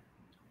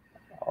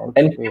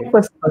 Okay. And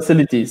campus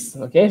facilities.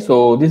 Okay,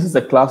 so this is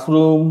a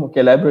classroom,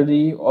 okay,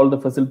 library, all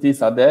the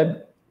facilities are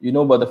there. You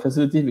know about the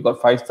facilities, we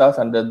got 5 stars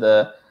under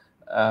the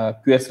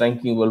QS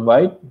ranking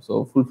worldwide.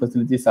 So full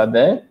facilities are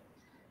there.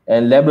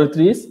 And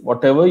laboratories,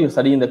 whatever you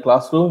study in the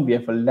classroom, we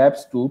have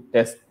labs to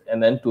test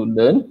and then to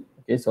learn.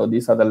 Okay, so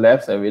these are the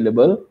labs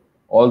available.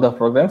 All the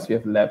programs, we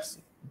have labs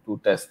to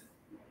test.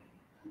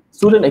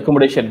 Student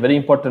accommodation, very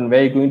important.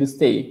 Where you're going to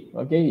stay?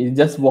 Okay, it's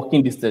just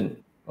walking distance.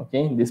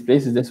 Okay, this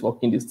place is just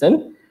walking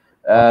distance.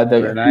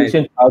 The nice.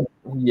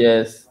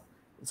 Yes,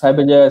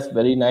 Cyberjaya is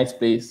very nice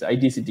place,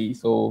 IT city.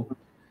 So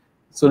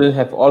students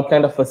have all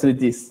kind of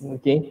facilities.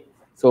 Okay,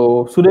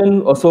 So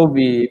student also,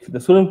 if the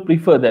student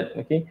prefer that,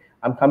 okay,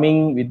 I'm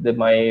coming with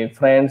my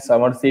friends, I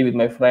want to stay with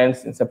my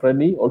friends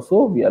separately,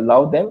 also we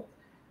allow them.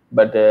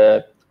 But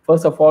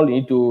first of all, you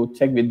need to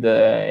check with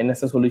the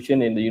NSS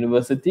Solution in the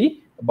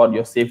university about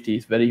your safety.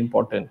 It's very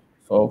important.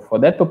 So for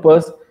that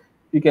purpose,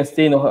 you can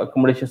stay in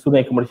accommodation,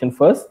 student accommodation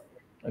first,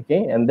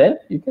 okay, and then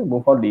you can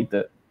move out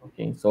later.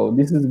 Okay, so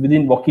this is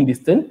within walking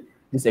distance.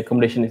 This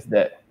accommodation is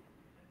there.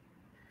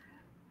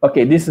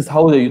 Okay, this is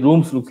how the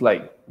rooms looks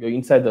like. You're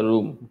inside the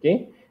room.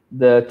 Okay,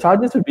 the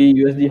charges will be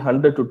USD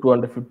 100 to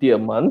 250 a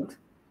month.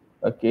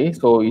 Okay,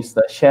 so it's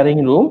the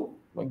sharing room.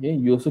 Okay,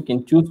 you also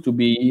can choose to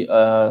be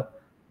a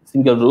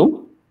single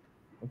room.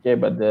 Okay,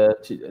 but the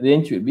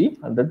range will be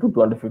 100 to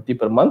 250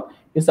 per month.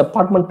 It's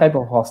apartment type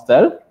of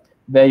hostel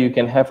where you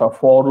can have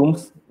 4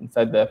 rooms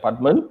inside the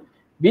apartment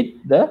with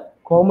the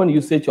common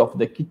usage of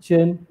the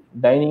kitchen,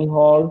 dining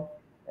hall,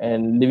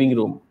 and living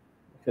room.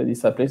 So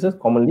these are places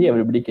commonly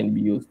everybody can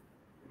be used.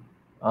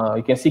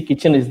 You can see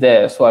kitchen is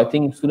there, so I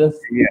think students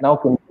now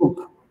can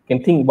cook,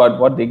 can think about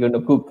what they're going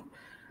to cook.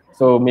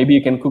 So maybe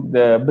you can cook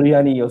the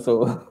biryani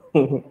also.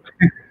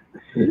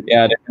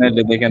 Yeah,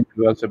 definitely they can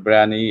do also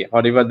biryani,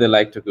 whatever they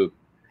like to cook.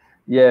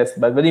 Yes,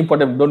 but very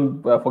important,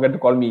 don't forget to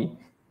call me.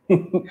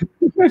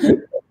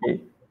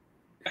 Okay.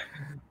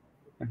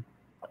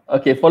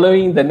 Okay,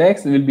 following the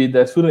next will be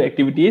the student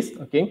activities.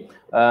 Okay,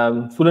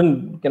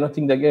 student cannot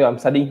think that, okay, I'm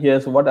studying here,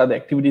 so what are the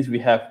activities we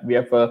have? We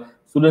have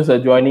students are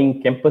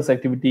joining campus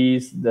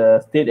activities, the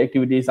state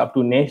activities, up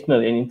to national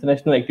and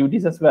international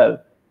activities as well.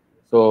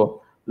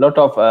 So a lot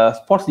of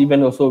sports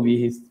event also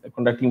we is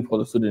conducting for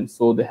the students.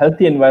 So the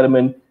healthy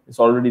environment is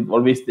already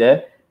always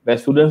there, where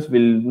students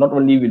will not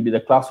only will be the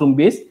classroom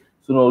based,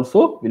 students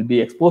also will be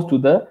exposed to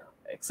the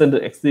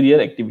exterior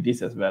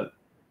activities as well.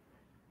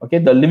 Okay,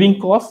 the living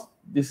cost,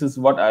 this is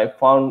what I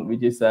found,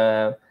 which is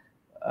per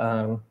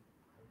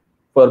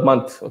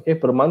month. Okay,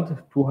 per month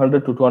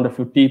 200 to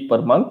 250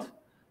 per month.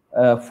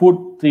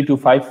 Food 3 to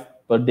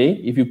 5 per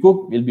day. If you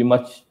cook, will be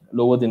much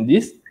lower than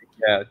this.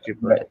 Yeah,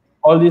 cheaper.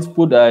 All this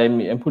food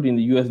I put in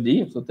the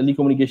USD. So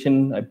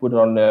telecommunication I put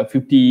on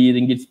 50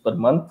 ringgits per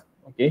month.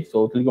 Okay,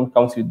 so telecom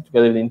comes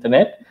together with the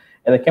internet,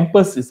 and the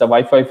campus is the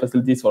Wi-Fi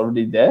facilities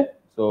already there.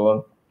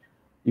 So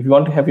if you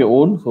want to have your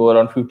own, so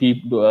around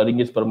 50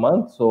 ringgits per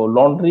month. So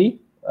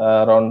laundry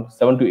around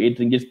 7 to 8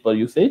 ringgits per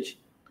usage.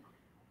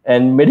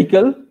 And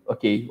medical,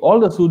 okay, all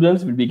the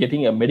students will be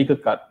getting a medical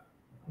card.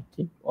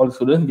 Okay, all the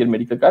students get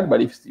medical card,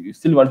 but if you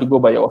still want to go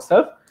by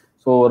yourself,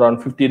 so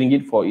around 50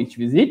 ringgit for each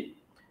visit.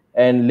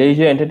 And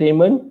leisure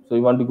entertainment, so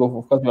you want to go,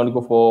 of course, you want to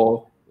go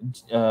for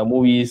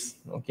movies.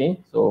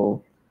 Okay,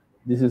 so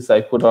this is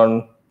I put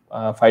on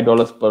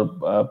 $5 per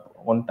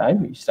one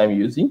time, each time you're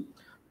using.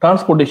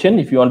 Transportation,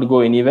 if you want to go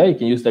anywhere, you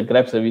can use the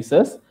Grab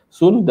services.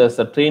 Soon there's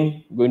a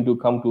train going to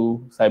come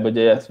to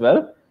Cyberjaya as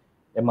well,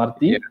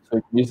 MRT. So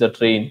you can use the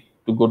train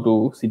to go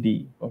to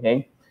city.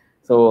 Okay,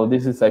 so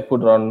this is I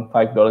put around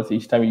 $5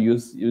 each time you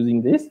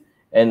using this.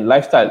 And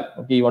lifestyle,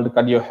 okay, you want to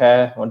cut your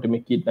hair, want to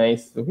make it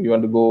nice, okay, you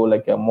want to go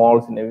like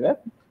malls and everywhere.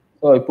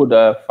 So I put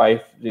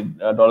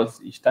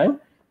 $5 each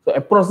time. So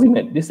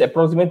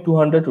approximate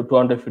 200 to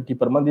 250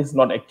 per month. This is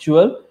not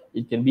actual.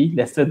 It can be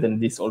lesser than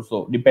this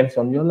also. Depends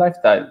on your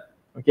lifestyle.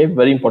 Okay,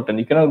 very important.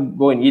 You cannot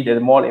go and eat at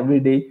the mall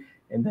every day,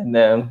 and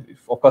then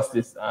of course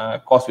this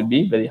cost will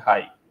be very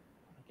high.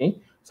 Okay,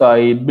 so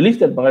I believe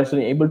that Bangladesh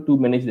are able to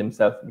manage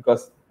themselves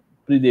because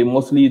they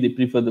mostly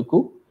prefer the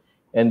cook,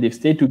 and they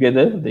stay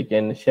together. They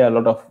can share a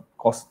lot of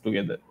costs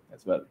together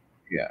as well.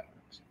 Yeah,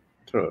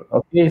 true.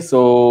 Okay,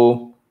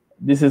 so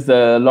this is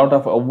a lot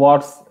of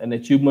awards and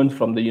achievements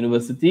from the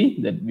university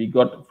that we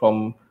got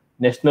from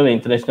national and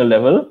international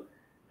level.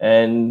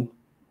 And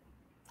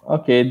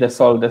okay, that's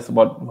all. That's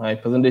about my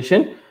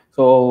presentation.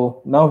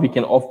 So now we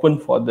can open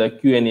for the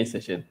Q&A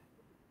session.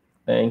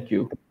 Thank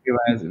you.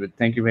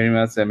 Thank you very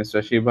much,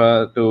 Mr.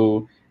 Shiva,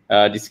 to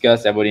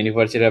discuss about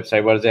University of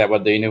Cyberjaya,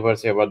 about the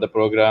university, about the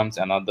programs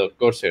and other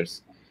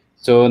courses.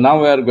 So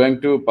now we are going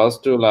to pass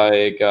to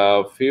like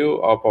a few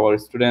of our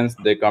students,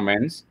 their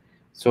comments.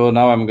 So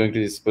now I'm going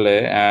to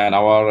display, and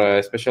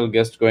our special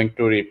guest going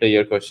to replay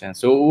your questions.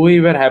 So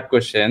whoever have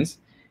questions,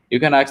 you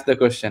can ask the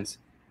questions.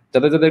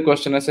 যাদের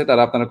question আছে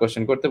তারা আপনারা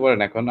question করতে পারেন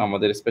এখন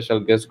আমাদের special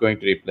guest going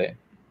to replay.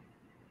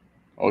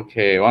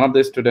 Okay, one of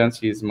the students,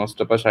 he's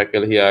Mustafa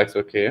Shakil, he asks,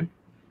 okay,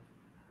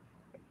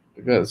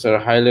 because sir,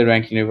 highly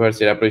ranked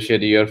university,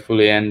 appreciate your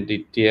fully and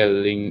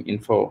detailing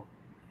info.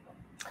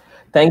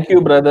 Thank you,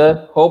 brother.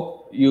 Hope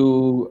you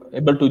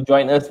able to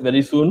join us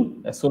very soon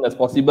as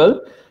possible.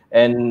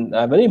 And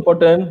very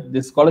important,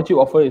 this scholarship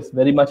offer is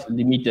very much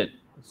limited.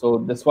 So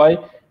that's why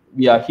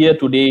we are here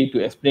today to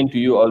explain to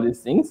you all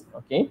these things.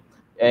 Okay,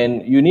 and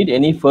you need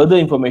any further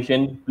information,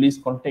 please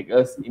contact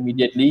us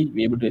immediately.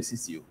 We're able to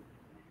assist you.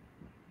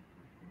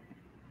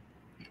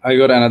 I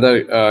got another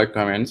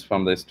comments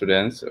from the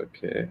students.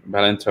 Okay,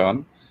 Valentin.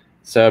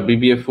 So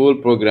BBA full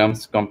programs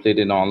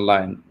completed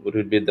online. Would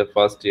it be the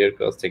first year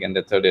course, second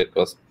and third year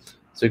course?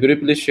 So could you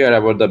please share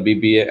about the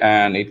BBA,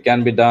 and it can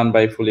be done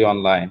by fully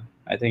online?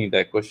 I think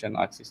that question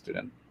asks the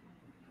student.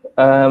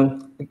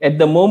 At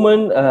the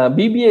moment,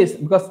 BBA is,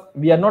 because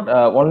we are not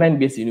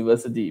online-based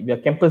university, we are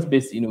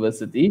campus-based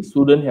university.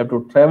 Students have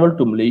to travel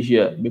to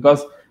Malaysia,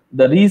 because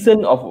the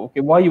reason of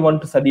why you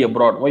want to study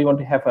abroad, why you want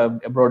to have a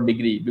abroad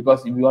degree,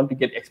 because if you want to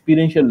get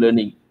experiential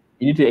learning,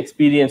 you need to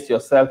experience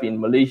yourself in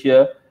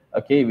Malaysia,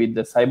 okay, with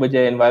the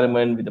Cyberjaya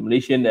environment, with the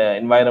Malaysian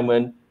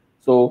environment.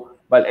 So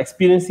while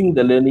experiencing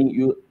the learning,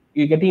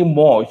 you're getting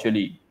more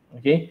actually,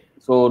 okay.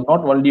 So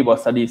not only about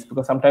studies,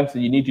 because sometimes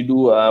you need to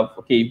do,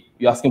 okay,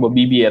 you're asking about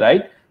BBA,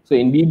 right? So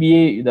in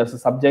BBA, there's a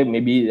subject,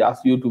 maybe they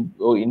ask you to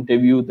go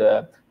interview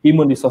the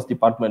human resource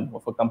department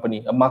of a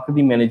company, a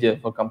marketing manager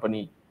for a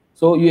company.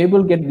 So you're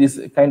able to get this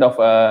kind of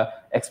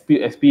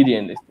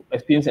experience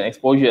and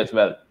exposure as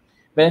well.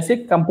 When I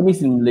say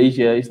companies in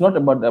Malaysia, it's not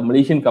about a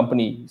Malaysian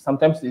company.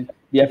 Sometimes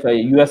we have a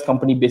US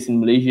company based in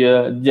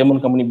Malaysia,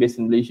 German company based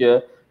in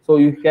Malaysia. So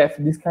you have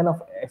this kind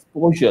of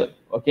exposure,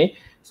 okay?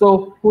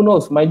 So who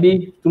knows, might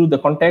be through the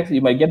context,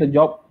 you might get a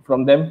job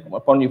from them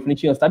upon you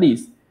finishing your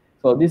studies.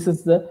 So this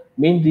is the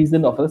main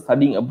reason of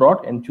studying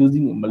abroad and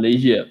choosing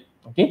Malaysia,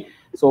 okay?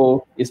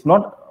 So it's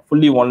not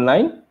fully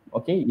online,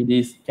 okay? It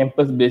is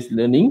campus-based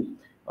learning,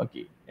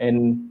 okay?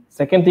 And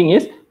second thing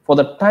is, for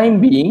the time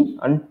being,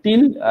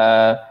 until,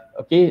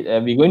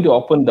 we're going to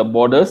open the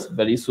borders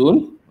very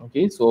soon,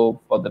 okay?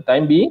 So for the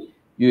time being,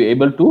 you're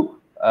able to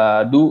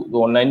do the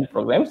online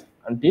programs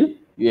until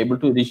you're able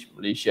to reach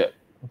Malaysia.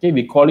 Okay,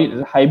 we call it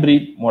a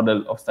hybrid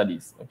model of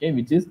studies, okay,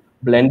 which is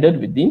blended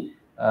within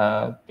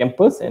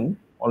campus and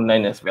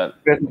online as well.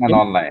 Okay. And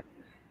online.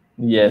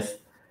 Yes,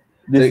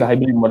 this is a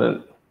hybrid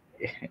model.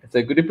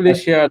 So could you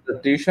please share the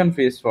tuition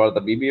fees for the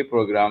BBA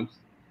programs?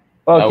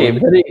 Okay,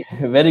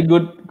 very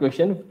good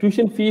question.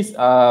 Tuition fees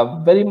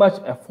are very much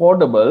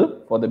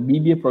affordable for the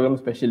BBA program,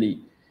 especially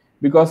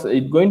because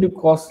it's going to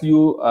cost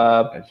you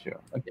sure.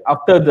 Okay,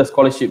 after the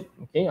scholarship.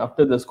 Okay,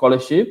 after the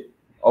scholarship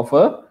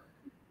offer,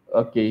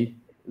 okay,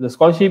 the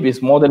scholarship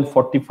is more than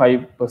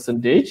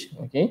 45%.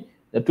 Okay,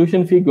 the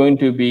tuition fee going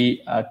to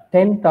be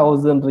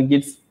 10,000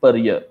 ringgits per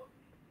year.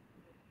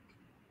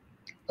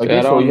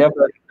 Okay, so you have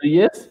 3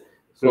 years.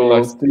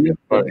 So 3 years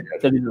per year.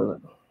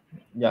 30,000.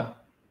 Yeah,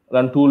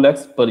 around 2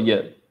 lakhs per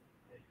year.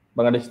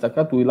 Bangladesh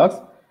taka 2 lakhs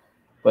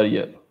per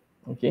year.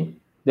 Okay,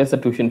 that's the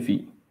tuition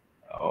fee.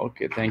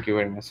 Okay, thank you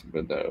very much,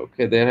 brother.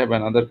 Okay, there have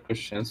another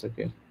questions.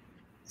 Okay,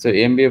 so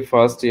MBA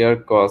first year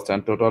cost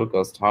and total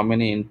cost, how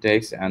many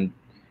intakes and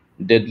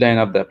deadline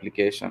of the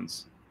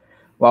applications?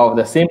 Wow,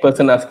 the same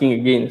person asking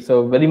again.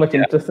 So very much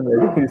interested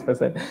in this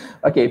person.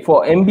 Okay,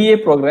 for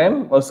MBA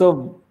program,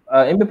 also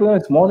MBA program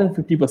is more than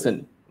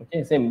 50%.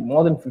 Okay, say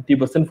more than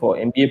 50% for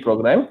MBA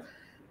program,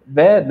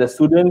 where the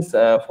students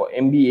for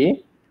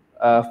MBA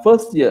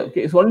first year,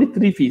 okay, it's only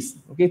 3 fees.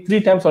 Okay, 3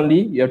 times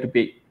only you have to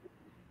pay.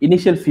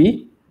 Initial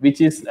fee,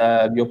 which is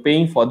you're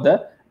paying for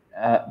the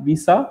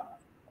visa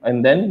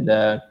and then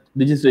the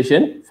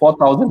registration,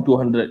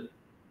 4,200.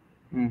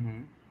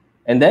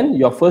 And then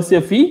your first year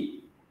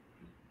fee,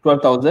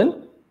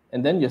 12,000,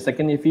 and then your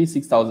second year fee,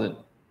 6,000.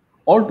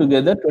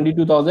 Altogether,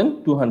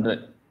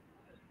 22,200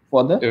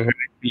 for the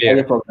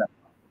entire program.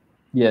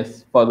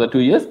 Yes, for the 2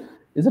 years,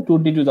 it's a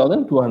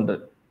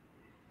 22,200.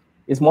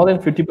 It's more than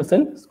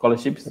 50%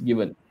 scholarships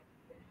given.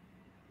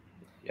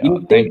 Yeah,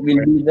 intake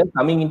will be the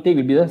coming intake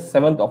will be the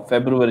 7th of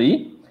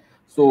February.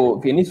 So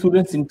if any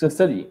students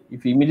interested,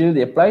 if you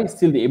immediately apply,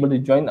 still be able to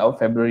join our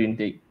February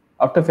intake.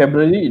 After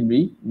February, it will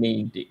be May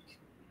intake.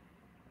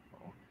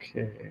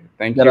 Okay,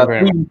 thank you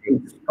very much.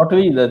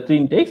 Totally the 3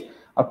 intakes.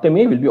 After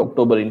May will be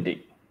October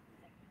intake.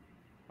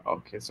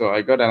 Okay, so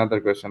I got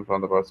another question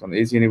from the person.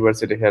 Is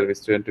university help a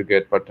student to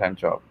get part-time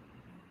job?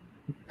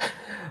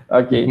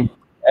 Okay,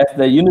 as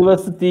the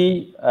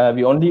university,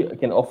 we only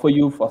can offer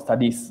you for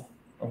studies.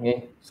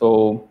 Okay,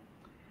 so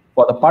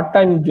for the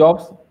part-time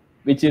jobs,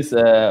 which is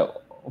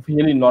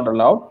officially not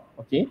allowed.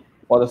 Okay,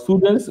 for the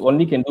students,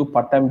 only can do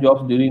part-time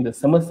jobs during the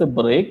semester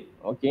break.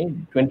 Okay,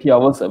 20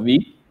 hours a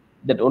week.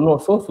 That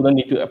also students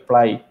need to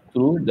apply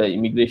through the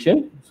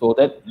immigration so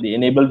that they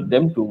enable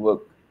them to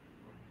work.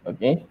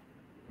 Okay,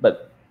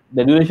 but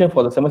the duration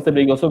for the semester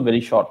break also very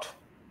short.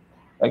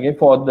 Okay,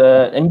 for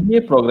the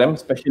MBA program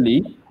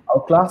especially,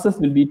 our classes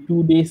will be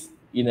 2 days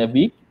in a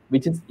week,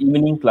 which is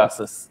evening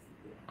classes.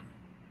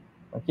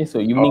 Okay, so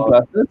evening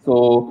classes,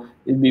 so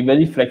it'll be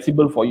very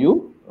flexible for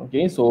you.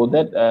 Okay, so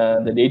that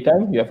the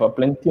daytime you have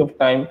plenty of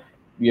time,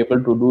 be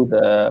able to do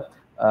the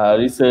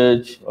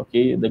research.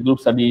 Okay, the group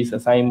studies,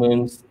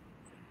 assignments.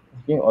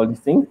 Okay, all these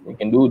things you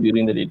can do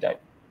during the daytime.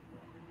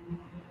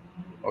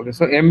 Okay,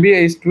 so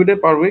MBA is 2 days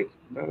per week?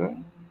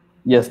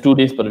 Yes, 2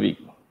 days per week.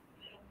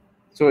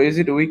 So is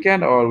it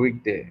weekend or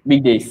weekday?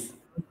 Weekdays.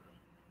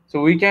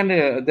 So weekend,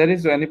 there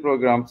is any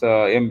programs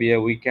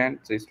MBA weekend,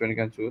 so student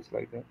can choose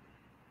like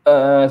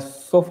that?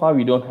 So far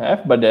we don't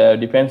have, but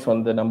depends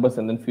on the numbers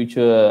and then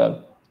future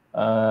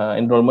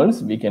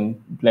enrollments, we can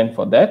plan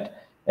for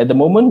that. At the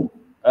moment,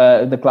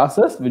 the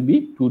classes will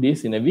be 2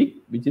 days in a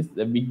week, which is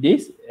the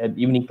weekdays and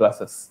evening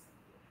classes.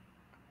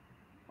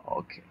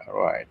 Okay,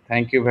 all right.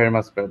 Thank you very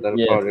much, brother,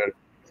 for your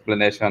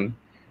explanation,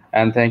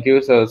 and thank you.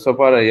 So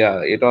far,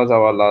 yeah, it was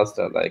our last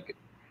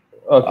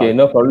Okay,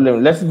 no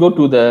problem. Let's go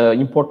to the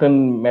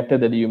important matter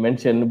that you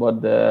mentioned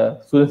about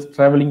the students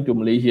traveling to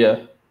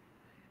Malaysia.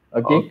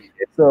 Okay.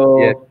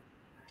 So yes.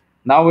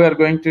 Now we are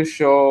going to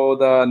show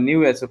the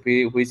new SOP,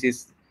 which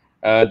is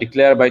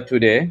declared by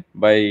today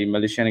by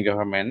Malaysian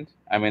government.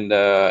 I mean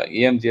the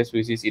EMGS,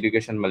 which is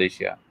Education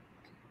Malaysia.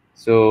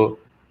 So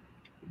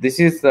this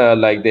is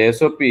like the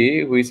SOP,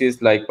 which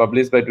is like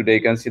published by today.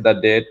 You can see the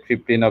date,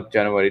 15th of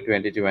January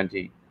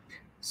 2020.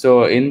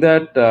 So in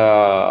that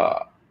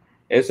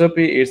SOP,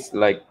 it's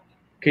like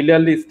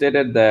clearly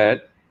stated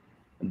that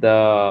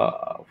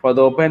for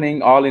the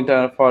opening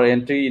for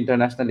entry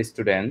international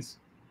students,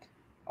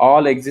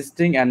 all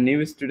existing and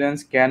new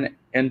students can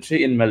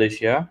entry in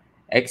Malaysia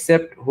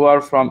except who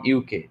are from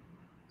UK.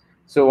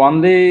 So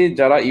only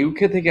jara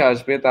UK থেকে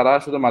আসবে তারা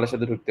শুধু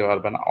মালয়েশিয়াতে ঢুকতে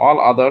পারবে না. All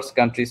others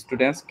country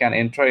students can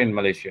enter in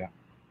Malaysia.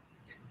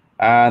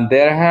 And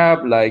there have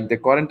like the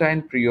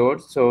quarantine period.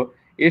 So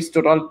it's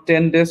total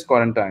 10 days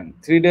quarantine.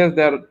 3 days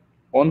their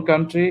own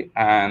country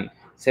and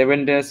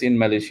 7 days in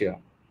Malaysia.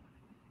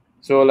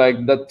 So like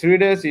the 3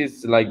 days is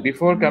like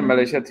before come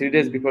Malaysia, 3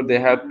 days before they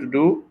have to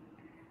do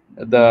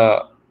the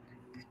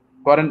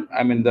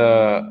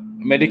the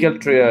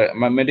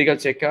medical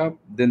checkup.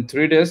 Then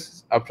 3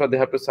 days after they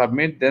have to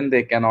submit, then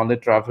they can only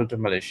travel to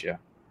Malaysia.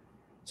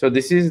 So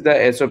this is the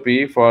SOP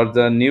for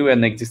the new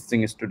and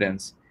existing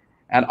students.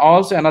 And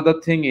also another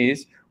thing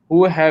is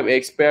who have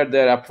expired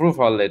their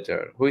approval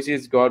letter, which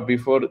is got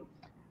before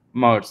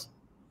March.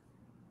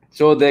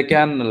 So they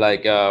can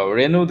like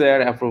renew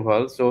their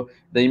approval. So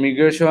the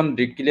immigration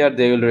declare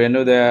they will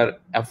renew their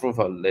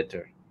approval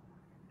letter.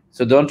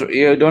 So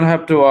you don't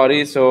have to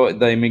worry. So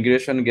the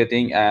immigration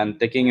getting and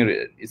taking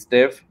a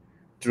step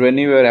to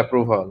renew your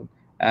approval.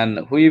 And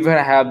whoever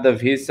have the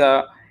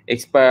visa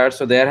expired,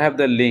 so they have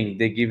the link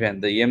they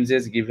given, the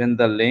EMGS given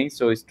the link,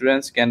 so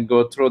students can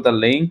go through the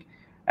link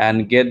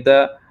and get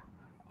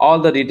all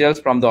the details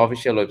from the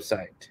official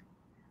website.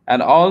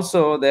 And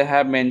also they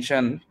have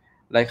mentioned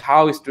like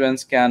how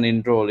students can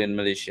enroll in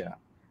Malaysia.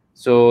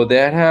 So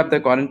they have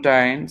the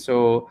quarantine.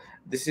 So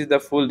this is the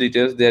full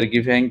details they are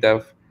giving,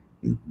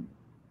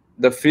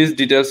 the fees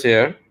details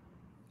here.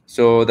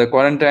 So the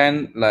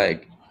quarantine,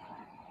 like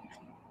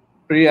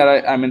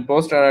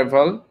post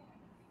arrival,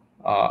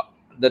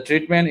 the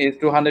treatment is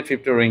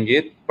 250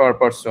 ringgit per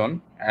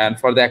person, and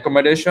for the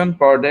accommodation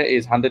per day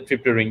is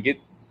 150 ringgit.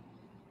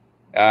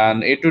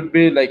 And it would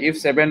be like if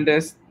 7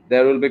 days,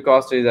 there will be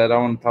cost is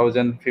around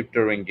 1,050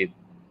 ringgit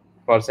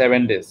for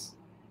 7 days.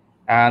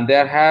 And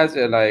there has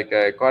like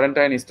a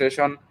quarantine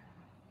station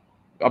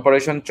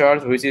operation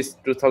charge, which is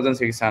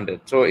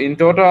 2,600. So in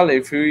total,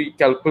 if we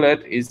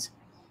calculate, is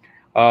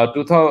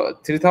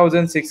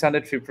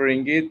 3,650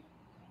 ringgit.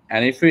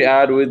 And if we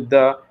add with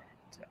the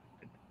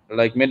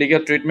like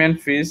medical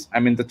treatment fees,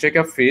 the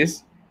checkup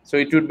fees, so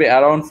it would be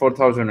around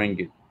 4,000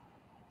 ringgit.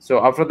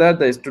 So after that,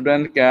 the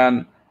student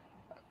can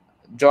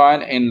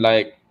join in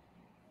like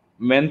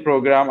main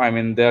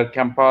program, their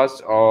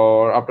campus,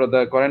 or after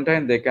the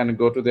quarantine, they can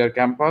go to their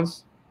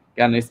campus,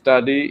 can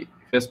study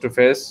face to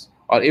face,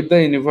 or if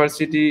the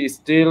university is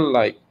still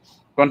like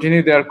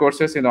continue their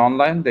courses in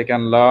online, they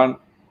can learn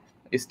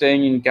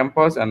staying in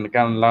campus and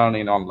can learn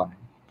in online.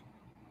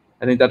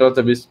 I think that was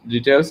the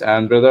details.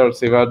 And brother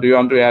Siva, do you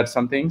want to add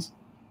some things?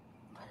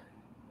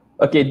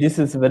 Okay, this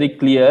is very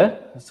clear.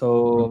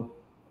 So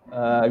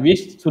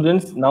wish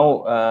students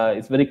now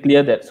it's very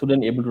clear that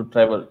student able to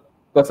travel,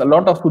 because a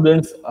lot of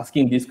students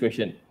asking this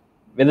question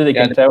whether they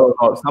can travel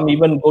or not. Some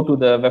even go to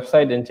the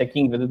website and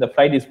checking whether the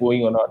flight is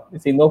going or not. They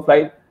say no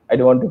flight, I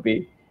don't want to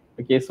pay.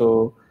 Okay,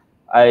 so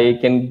I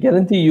can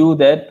guarantee you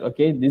that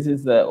this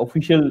is the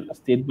official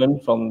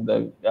statement from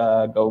the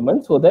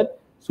government, so that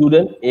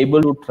student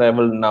able to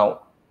travel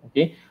now.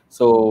 Okay,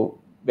 so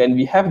when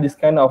we have this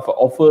kind of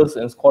offers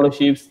and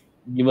scholarships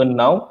given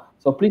now,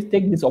 so please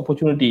take this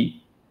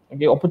opportunity.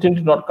 Okay,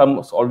 opportunity not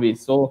comes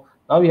always. So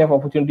now we have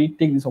opportunity,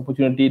 take this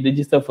opportunity,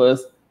 register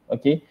first.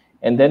 Okay,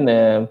 and then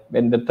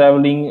when the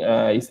traveling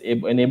is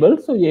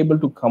enabled, so you're able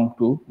to come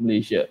to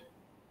Malaysia.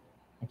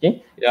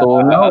 Okay,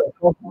 so now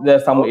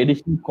there's some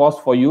additional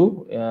cost for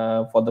you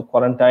for the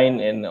quarantine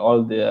and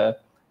all the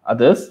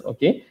others.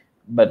 Okay,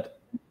 but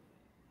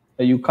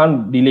you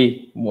can't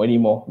delay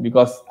anymore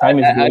because time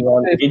is going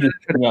on. Age is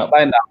coming up.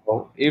 By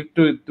now, if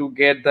to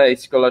get the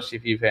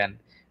scholarship event,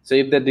 so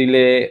if the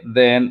delay,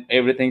 then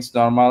everything's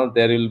normal.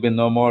 There will be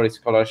no more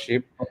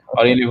scholarship,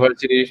 or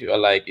university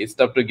like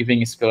stop to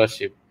giving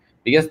scholarship,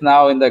 because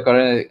now in the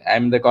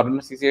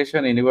current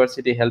situation,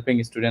 university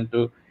helping student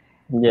to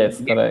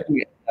get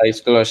a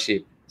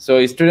scholarship.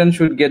 So students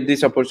should get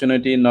this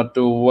opportunity, not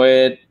to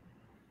wait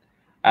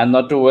and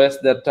not to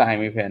waste their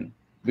time even.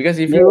 Because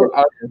if you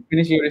are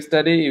finishing your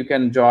study, you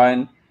can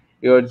join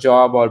your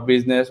job or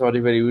business,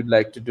 whatever you would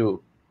like to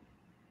do.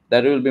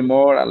 That will be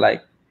more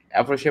like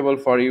appreciable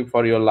for you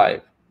for your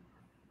life.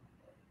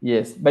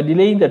 Yes, but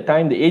delaying the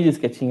time, the age is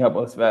catching up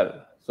as well.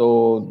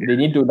 So they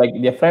need to, like,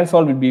 their friends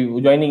all will be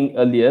joining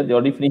earlier. They're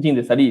already finishing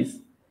the studies,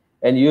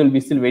 and you will be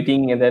still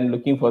waiting and then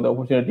looking for the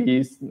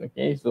opportunities.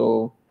 Okay,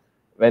 so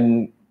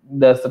when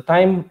there's the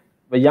time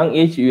a young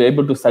age you're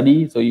able to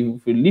study. So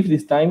if you leave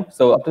this time,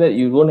 so after that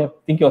you won't have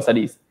thinking of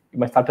studies. You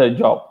might start a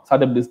job,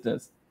 start a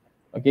business.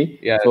 Okay.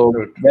 Yeah. So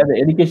True. where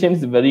the education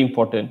is very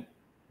important.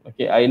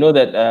 Okay. I know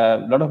that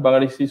a lot of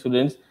Bangladeshi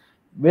students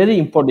very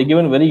important. They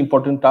given very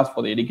important task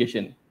for the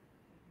education.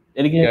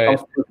 Education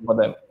comes first for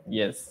them.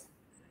 Yes.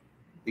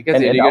 Because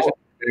education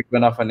is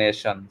one of a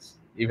nations,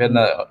 even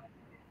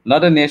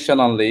not a nation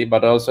only,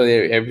 but also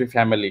every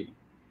family.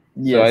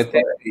 Yes, so I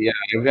think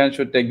everyone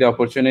should take the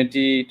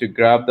opportunity to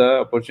grab the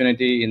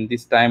opportunity in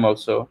this time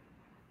also.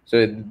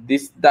 So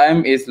this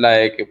time is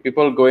like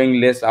people going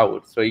less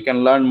out, so you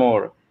can learn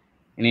more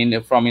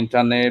from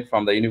internet,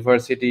 from the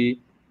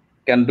university,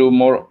 can do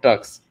more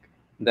tasks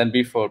than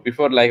before.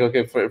 Like,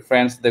 okay, for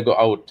friends, they go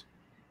out,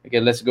 okay,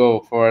 let's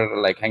go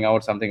for like hang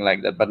out, something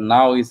like that. But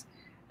now is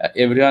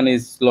everyone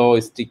is slow,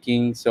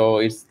 sticking, so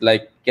it's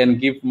like can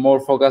give more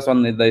focus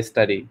on the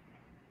study.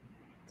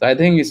 So I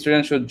think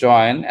students should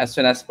join as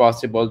soon as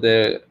possible.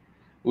 They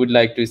would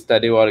like to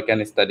study or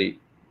can study.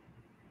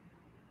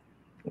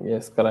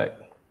 Yes,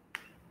 correct.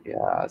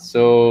 Yeah.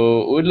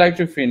 So we'd like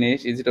to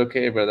finish. Is it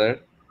okay, brother?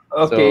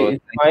 Okay,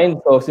 it's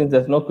fine. So since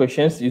there's no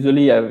questions,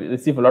 usually I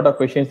receive a lot of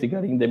questions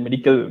regarding the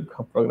medical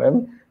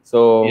program.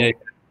 So yeah.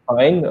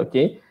 Fine.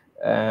 Okay.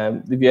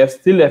 If you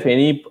still have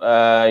any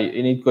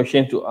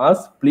question to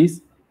ask,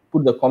 please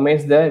put the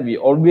comments there. We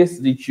always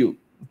reach you.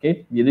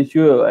 Okay, we reach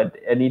you at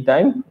any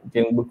time. You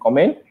can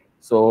comment,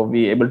 so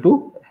we able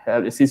to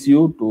assist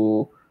you,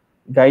 to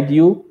guide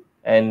you,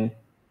 and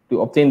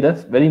to obtain the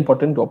very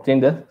important to obtain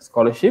the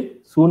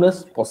scholarship soon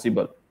as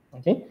possible.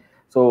 Okay.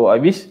 So I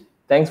wish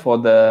thanks for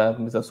the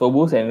Mr.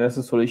 Sobus and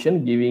NSS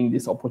Solution giving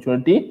this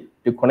opportunity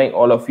to connect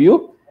all of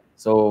you.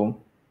 So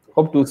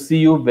hope to see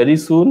you very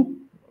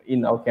soon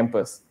in our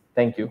campus.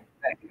 Thank you.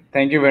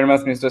 Thank you very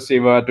much, Mr.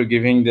 Siva, to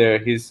giving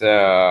his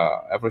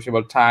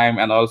appreciable time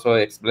and also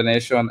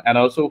explanation, and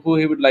also who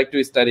he would like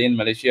to study in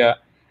Malaysia.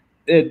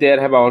 There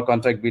have our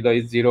contact below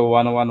is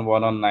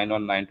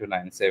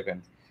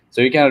 0111919297.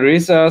 So you can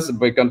reach us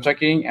by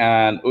contacting,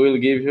 and we will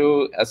give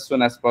you as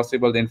soon as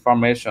possible the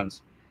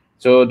informations.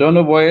 So don't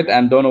avoid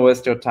and don't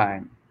waste your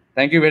time.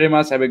 Thank you very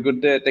much. Have a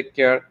good day. Take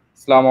care.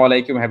 Assalamu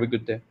alaikum. Have a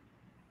good day.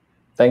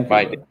 Thank you.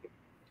 Bye.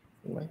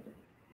 Bye.